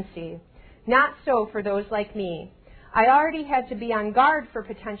dependency. Not so for those like me. I already had to be on guard for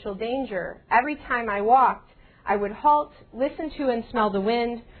potential danger. Every time I walked, I would halt, listen to and smell the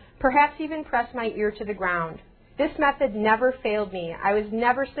wind, perhaps even press my ear to the ground. This method never failed me. I was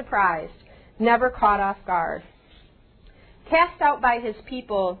never surprised, never caught off guard. Cast out by his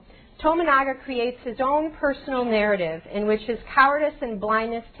people, Tomonaga creates his own personal narrative in which his cowardice and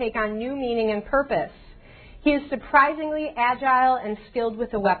blindness take on new meaning and purpose. He is surprisingly agile and skilled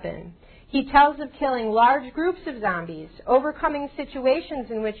with a weapon. He tells of killing large groups of zombies, overcoming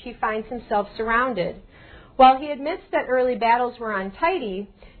situations in which he finds himself surrounded. While he admits that early battles were untidy,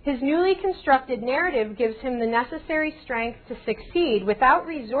 his newly constructed narrative gives him the necessary strength to succeed without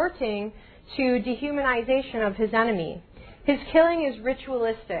resorting to dehumanization of his enemy. His killing is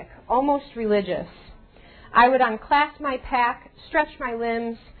ritualistic, almost religious. I would unclasp my pack, stretch my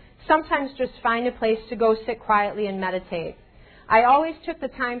limbs, sometimes just find a place to go sit quietly and meditate. I always took the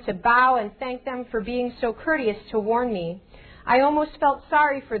time to bow and thank them for being so courteous to warn me. I almost felt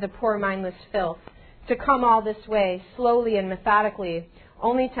sorry for the poor mindless filth, to come all this way, slowly and methodically,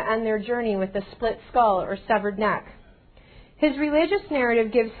 only to end their journey with a split skull or severed neck. His religious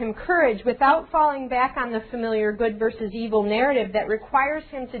narrative gives him courage without falling back on the familiar good versus evil narrative that requires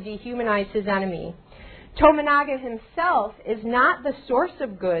him to dehumanize his enemy. Tomonaga himself is not the source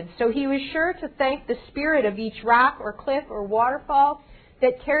of good, so he was sure to thank the spirit of each rock or cliff or waterfall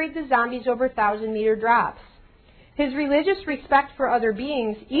that carried the zombies over 1,000-meter drops. His religious respect for other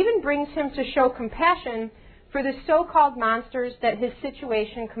beings even brings him to show compassion for the so-called monsters that his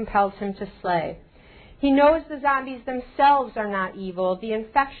situation compels him to slay. He knows the zombies themselves are not evil, the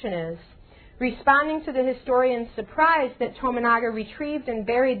infection is. Responding to the historian's surprise that Tomonaga retrieved and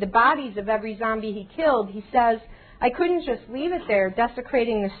buried the bodies of every zombie he killed, he says, "I couldn't just leave it there,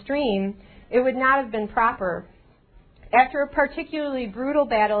 desecrating the stream. It would not have been proper." After a particularly brutal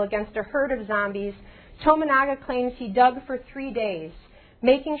battle against a herd of zombies, Tomonaga claims he dug for 3 days,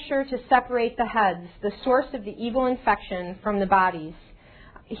 making sure to separate the heads, the source of the evil infection, from the bodies.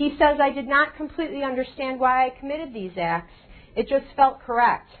 He says, "I did not completely understand why I committed these acts. It just felt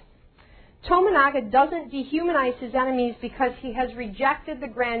correct." Tomonaga doesn't dehumanize his enemies because he has rejected the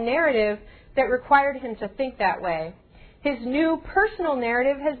grand narrative that required him to think that way. His new personal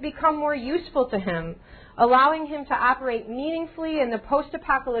narrative has become more useful to him, allowing him to operate meaningfully in the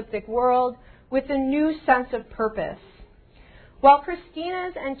post-apocalyptic world with a new sense of purpose. While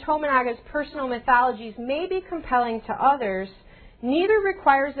Christina's and Tomonaga's personal mythologies may be compelling to others, neither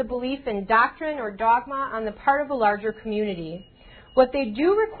requires a belief in doctrine or dogma on the part of a larger community. What they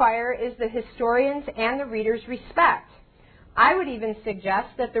do require is the historian's and the reader's respect. I would even suggest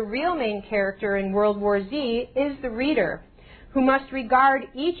that the real main character in World War Z is the reader, who must regard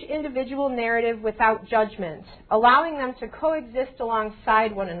each individual narrative without judgment, allowing them to coexist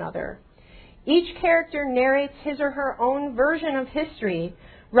alongside one another. Each character narrates his or her own version of history,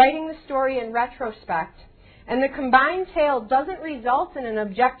 writing the story in retrospect, and the combined tale doesn't result in an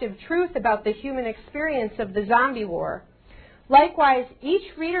objective truth about the human experience of the zombie war. Likewise,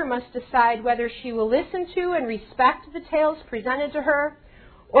 each reader must decide whether she will listen to and respect the tales presented to her,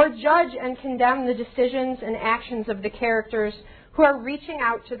 or judge and condemn the decisions and actions of the characters who are reaching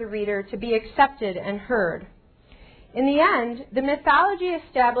out to the reader to be accepted and heard. In the end, the mythology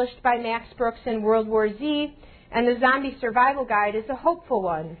established by Max Brooks in World War Z and the Zombie Survival Guide is a hopeful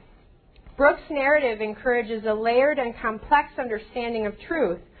one. Brooks' narrative encourages a layered and complex understanding of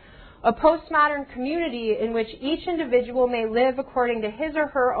truth, a postmodern community in which each individual may live according to his or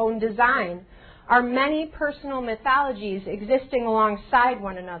her own design, are many personal mythologies existing alongside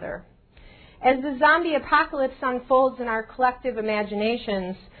one another. As the zombie apocalypse unfolds in our collective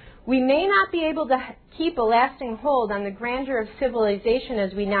imaginations, we may not be able to keep a lasting hold on the grandeur of civilization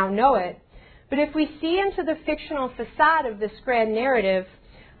as we now know it, but if we see into the fictional facade of this grand narrative,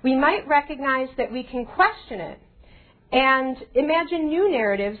 we might recognize that we can question it and imagine new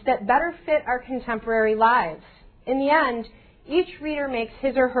narratives that better fit our contemporary lives. In the end, each reader makes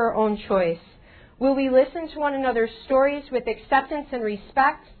his or her own choice. Will we listen to one another's stories with acceptance and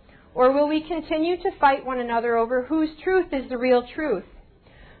respect, or will we continue to fight one another over whose truth is the real truth?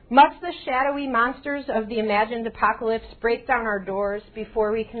 Must the shadowy monsters of the imagined apocalypse break down our doors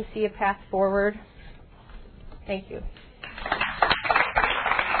before we can see a path forward? Thank you.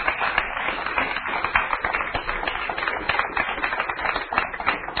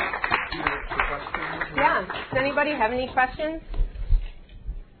 Yeah. Does anybody have any questions?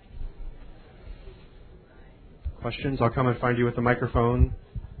 Questions? I'll come and find you with the microphone.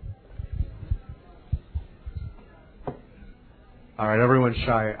 All right, everyone's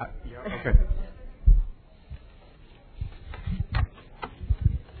shy. Okay.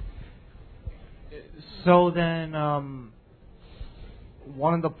 So then,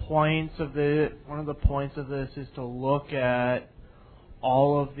 one of the points of this is to look at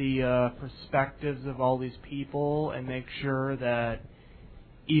all of the perspectives of all these people and make sure that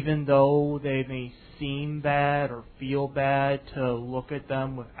even though they may seem bad or feel bad, to look at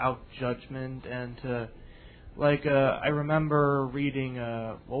them without judgment and to, like, I remember reading,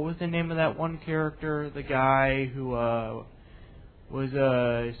 what was the name of that one character? The guy who was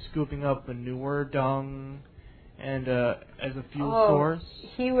scooping up manure dung and as a fuel source.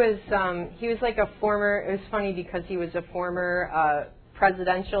 He was like a former. It was funny because he was a former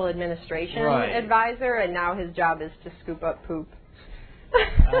presidential administration advisor, and now his job is to scoop up poop.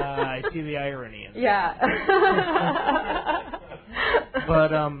 I see the irony in that. Yeah.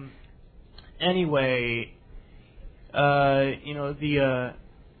 But anyway, the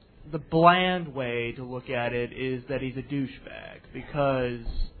bland way to look at it is that he's a douchebag because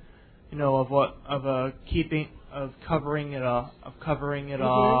of covering it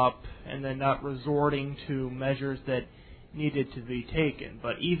up and then not resorting to measures that needed to be taken.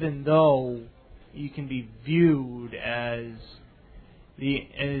 But even though you can be viewed as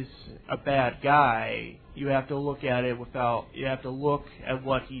a bad guy, you have to look at it you have to look at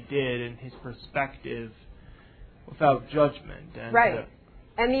what he did and his perspective without judgment. And right.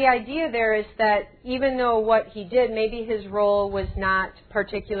 And the idea there is that even though what he did, maybe his role was not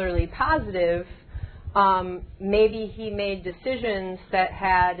particularly positive, maybe he made decisions that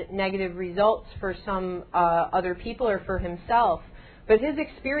had negative results for some other people or for himself, but his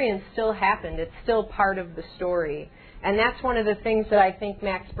experience still happened. It's still part of the story. And that's one of the things that I think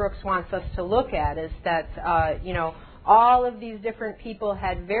Max Brooks wants us to look at, is that, all of these different people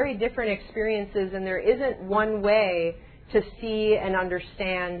had very different experiences, and there isn't one way to see and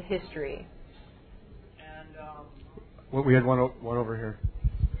understand history. And we had one over here.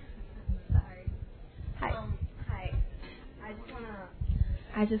 Sorry. Hi. Hi.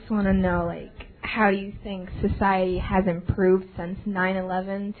 I just want to know, like, how you think society has improved since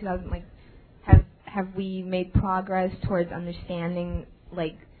 9/11, 2000. Like, have we made progress towards understanding,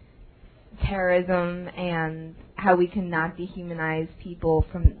 like, terrorism and how we can not dehumanize people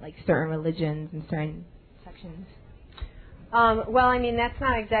from, like, certain religions and certain sections? Well, I mean, that's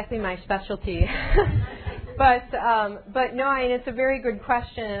not exactly my specialty, but no, I mean, it's a very good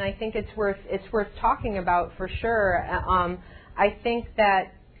question, and I think it's worth talking about for sure. I think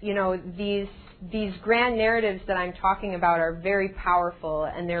that these grand narratives that I'm talking about are very powerful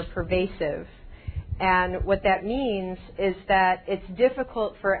and they're pervasive. And what that means is that it's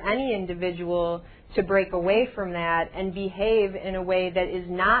difficult for any individual to break away from that and behave in a way that is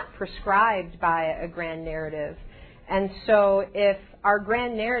not prescribed by a grand narrative. And so if our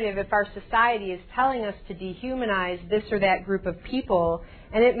grand narrative, if our society is telling us to dehumanize this or that group of people,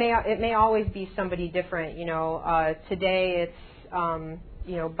 and it may always be somebody different. Today it's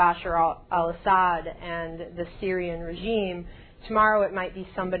Bashar al-Assad and the Syrian regime. Tomorrow it might be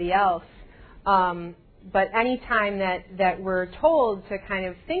somebody else. But any time that we're told to kind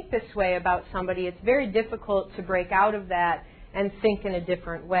of think this way about somebody, it's very difficult to break out of that and think in a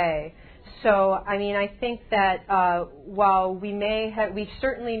different way. So, I mean, I think that while we've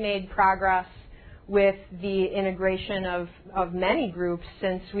certainly made progress with the integration of many groups,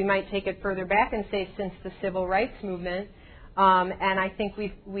 since we might take it further back and say since the civil rights movement, And I think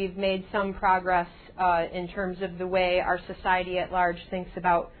we've made some progress in terms of the way our society at large thinks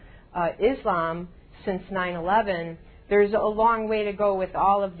about Islam since 9/11. There's a long way to go with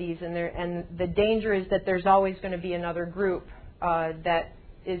all of these, and the danger is that there's always going to be another group that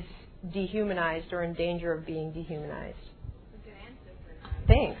is dehumanized or in danger of being dehumanized. Good answer for that.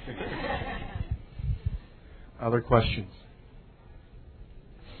 Thanks. Other questions?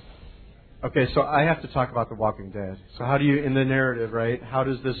 Okay, so I have to talk about The Walking Dead. So how do you, in the narrative, right, how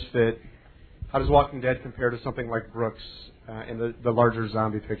does this fit? How does Walking Dead compare to something like Brooks in the larger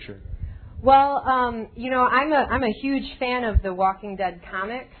zombie picture? Well, I'm a huge fan of the Walking Dead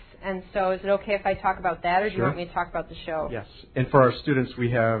comics, and so is it okay if I talk about that, or do you want me to talk about the show? Yes. And for our students, we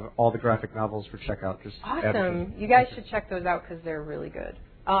have all the graphic novels for checkout. Just awesome. You guys should check those out because they're really good.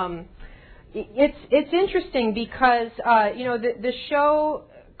 It's interesting because the show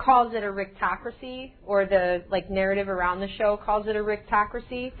calls it a rictocracy, or the narrative around the show calls it a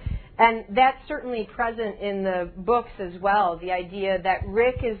rictocracy. And that's certainly present in the books as well, the idea that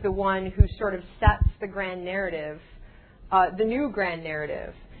Rick is the one who sort of sets the grand narrative, the new grand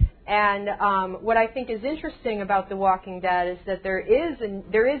narrative. And what I think is interesting about The Walking Dead is that there is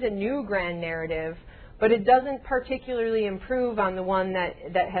a new grand narrative, but it doesn't particularly improve on the one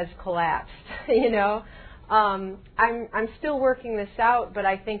that has collapsed, I'm still working this out, but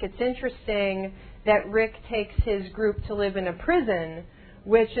I think it's interesting that Rick takes his group to live in a prison,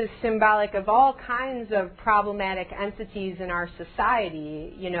 which is symbolic of all kinds of problematic entities in our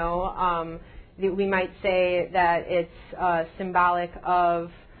society. We might say that it's symbolic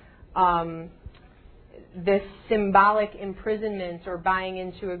of this symbolic imprisonment or buying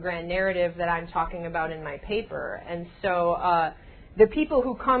into a grand narrative that I'm talking about in my paper. And so the people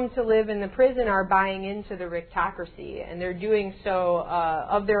who come to live in the prison are buying into the rictocracy, and they're doing so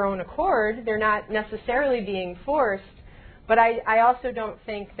of their own accord. They're not necessarily being forced. But I also don't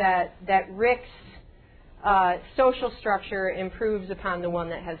think that Rick's social structure improves upon the one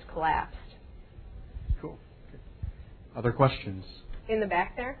that has collapsed. Cool. Okay. Other questions? In the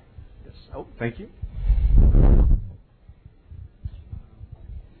back there? Yes. Oh, thank you.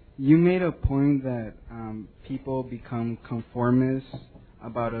 You made a point that people become conformists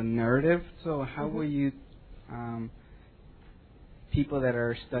about a narrative. So how will you, people that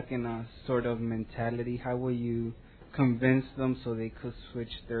are stuck in a sort of mentality, how will you convince them so they could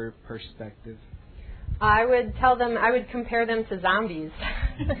switch their perspective? I would compare them to zombies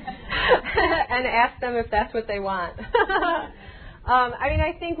and ask them if that's what they want.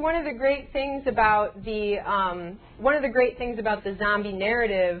 I think one of the great things about the zombie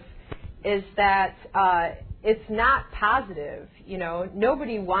narrative is that it's not positive.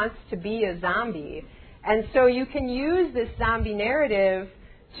 Nobody wants to be a zombie, and so you can use this zombie narrative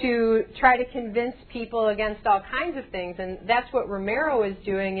to try to convince people against all kinds of things. And that's what Romero is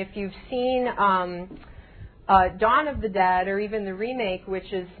doing. If you've seen Dawn of the Dead, or even the remake,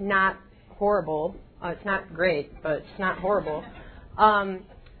 which is not horrible, it's not great, but it's not horrible,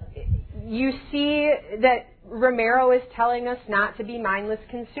 you see that Romero is telling us not to be mindless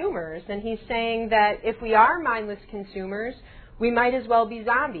consumers. And he's saying that if we are mindless consumers, we might as well be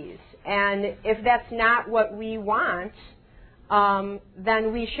zombies. And if that's not what we want,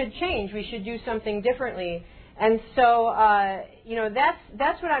 then we should change. We should do something differently. And so,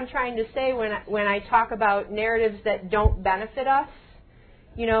 that's what I'm trying to say when I talk about narratives that don't benefit us.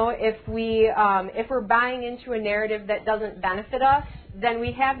 If we're buying into a narrative that doesn't benefit us, then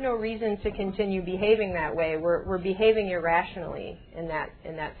we have no reason to continue behaving that way. We're behaving irrationally in that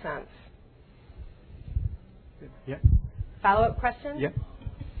sense. Yeah. Follow-up question? Yeah.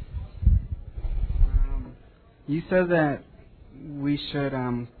 You said that we should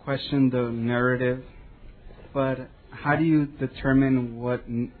question the narrative, but how do you determine what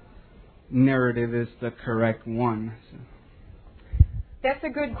narrative is the correct one? That's a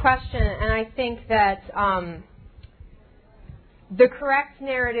good question, and I think that the correct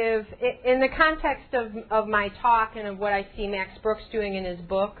narrative, in the context of my talk and of what I see Max Brooks doing in his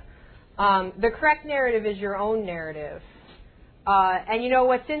book, the correct narrative is your own narrative. And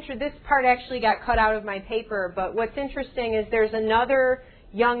what's interesting, this part actually got cut out of my paper, but what's interesting is there's another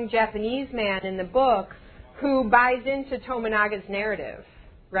young Japanese man in the book who buys into Tomonaga's narrative,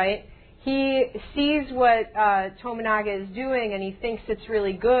 right? He sees what Tomonaga is doing, and he thinks it's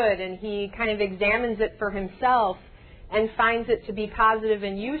really good, and he kind of examines it for himself and finds it to be positive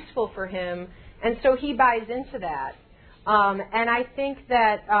and useful for him, and so he buys into that. And I think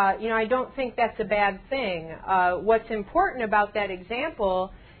that, I don't think that's a bad thing. What's important about that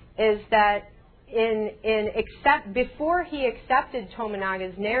example is that before he accepted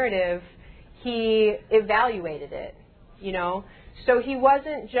Tomonaga's narrative, he evaluated it. you know. So he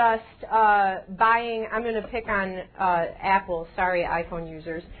wasn't just buying, I'm going to pick on Apple, sorry iPhone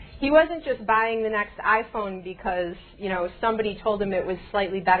users. He wasn't just buying the next iPhone because, you know, somebody told him it was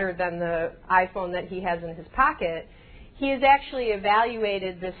slightly better than the iPhone that he has in his pocket. He has actually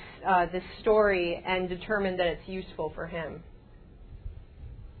evaluated this story and determined that it's useful for him.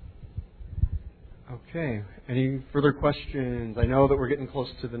 Okay. Any further questions? I know that we're getting close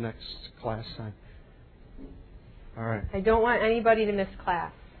to the next class time. All right. I don't want anybody to miss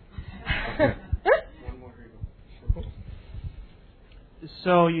class. Okay.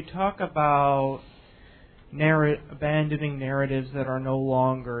 So you talk about abandoning narratives that are no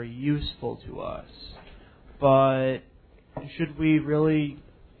longer useful to us, but should we really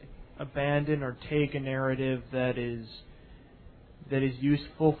abandon or take a narrative that is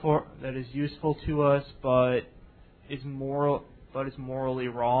useful to us, but is morally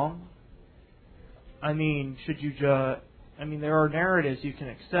wrong? I mean, there are narratives you can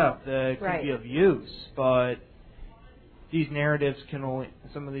accept that can be of use, but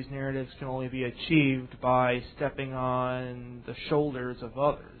some of these narratives can only be achieved by stepping on the shoulders of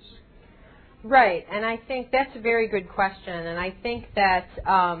others. Right, and I think that's a very good question, and I think that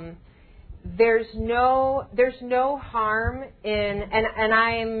there's no harm in, and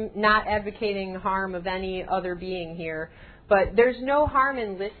I'm not advocating harm of any other being here, but there's no harm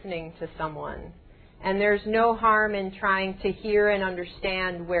in listening to someone, and there's no harm in trying to hear and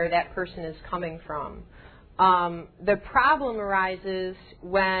understand where that person is coming from. The problem arises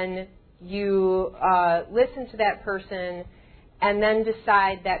when you listen to that person and then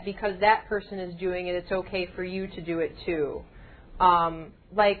decide that because that person is doing it, it's okay for you to do it too.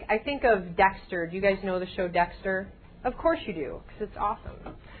 Like, I think of Dexter. Do you guys know the show Dexter? Of course you do, because it's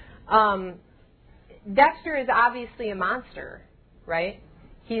awesome. Dexter is obviously a monster, right?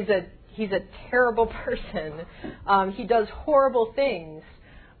 He's a terrible person. He does horrible things.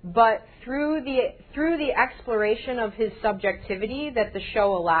 But through the exploration of his subjectivity that the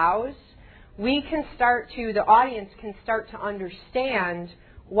show allows, the audience can start to understand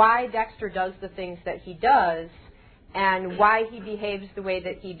why Dexter does the things that he does and why he behaves the way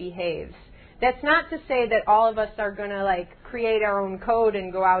that he behaves. That's not to say that all of us are going to create our own code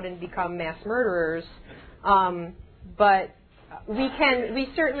and go out and become mass murderers, but we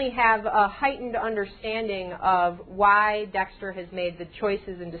certainly have a heightened understanding of why Dexter has made the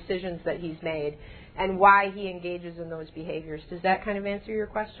choices and decisions that he's made and why he engages in those behaviors. Does that kind of answer your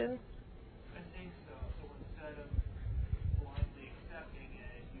question? I think so. So instead of blindly accepting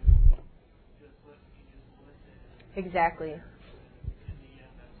it, you just listen. Exactly. In the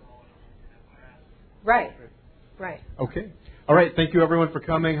end, that's all it matters. Right. Right. Okay. All right. Thank you, everyone, for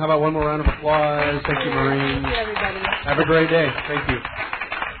coming. How about one more round of applause? Thank you, Mairin. Thank you, everybody. Have a great day. Thank you.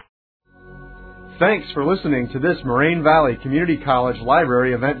 Thanks for listening to this Moraine Valley Community College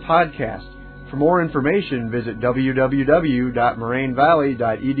Library event podcast. For more information, visit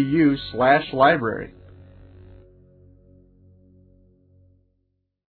www.morainevalley.edu/library.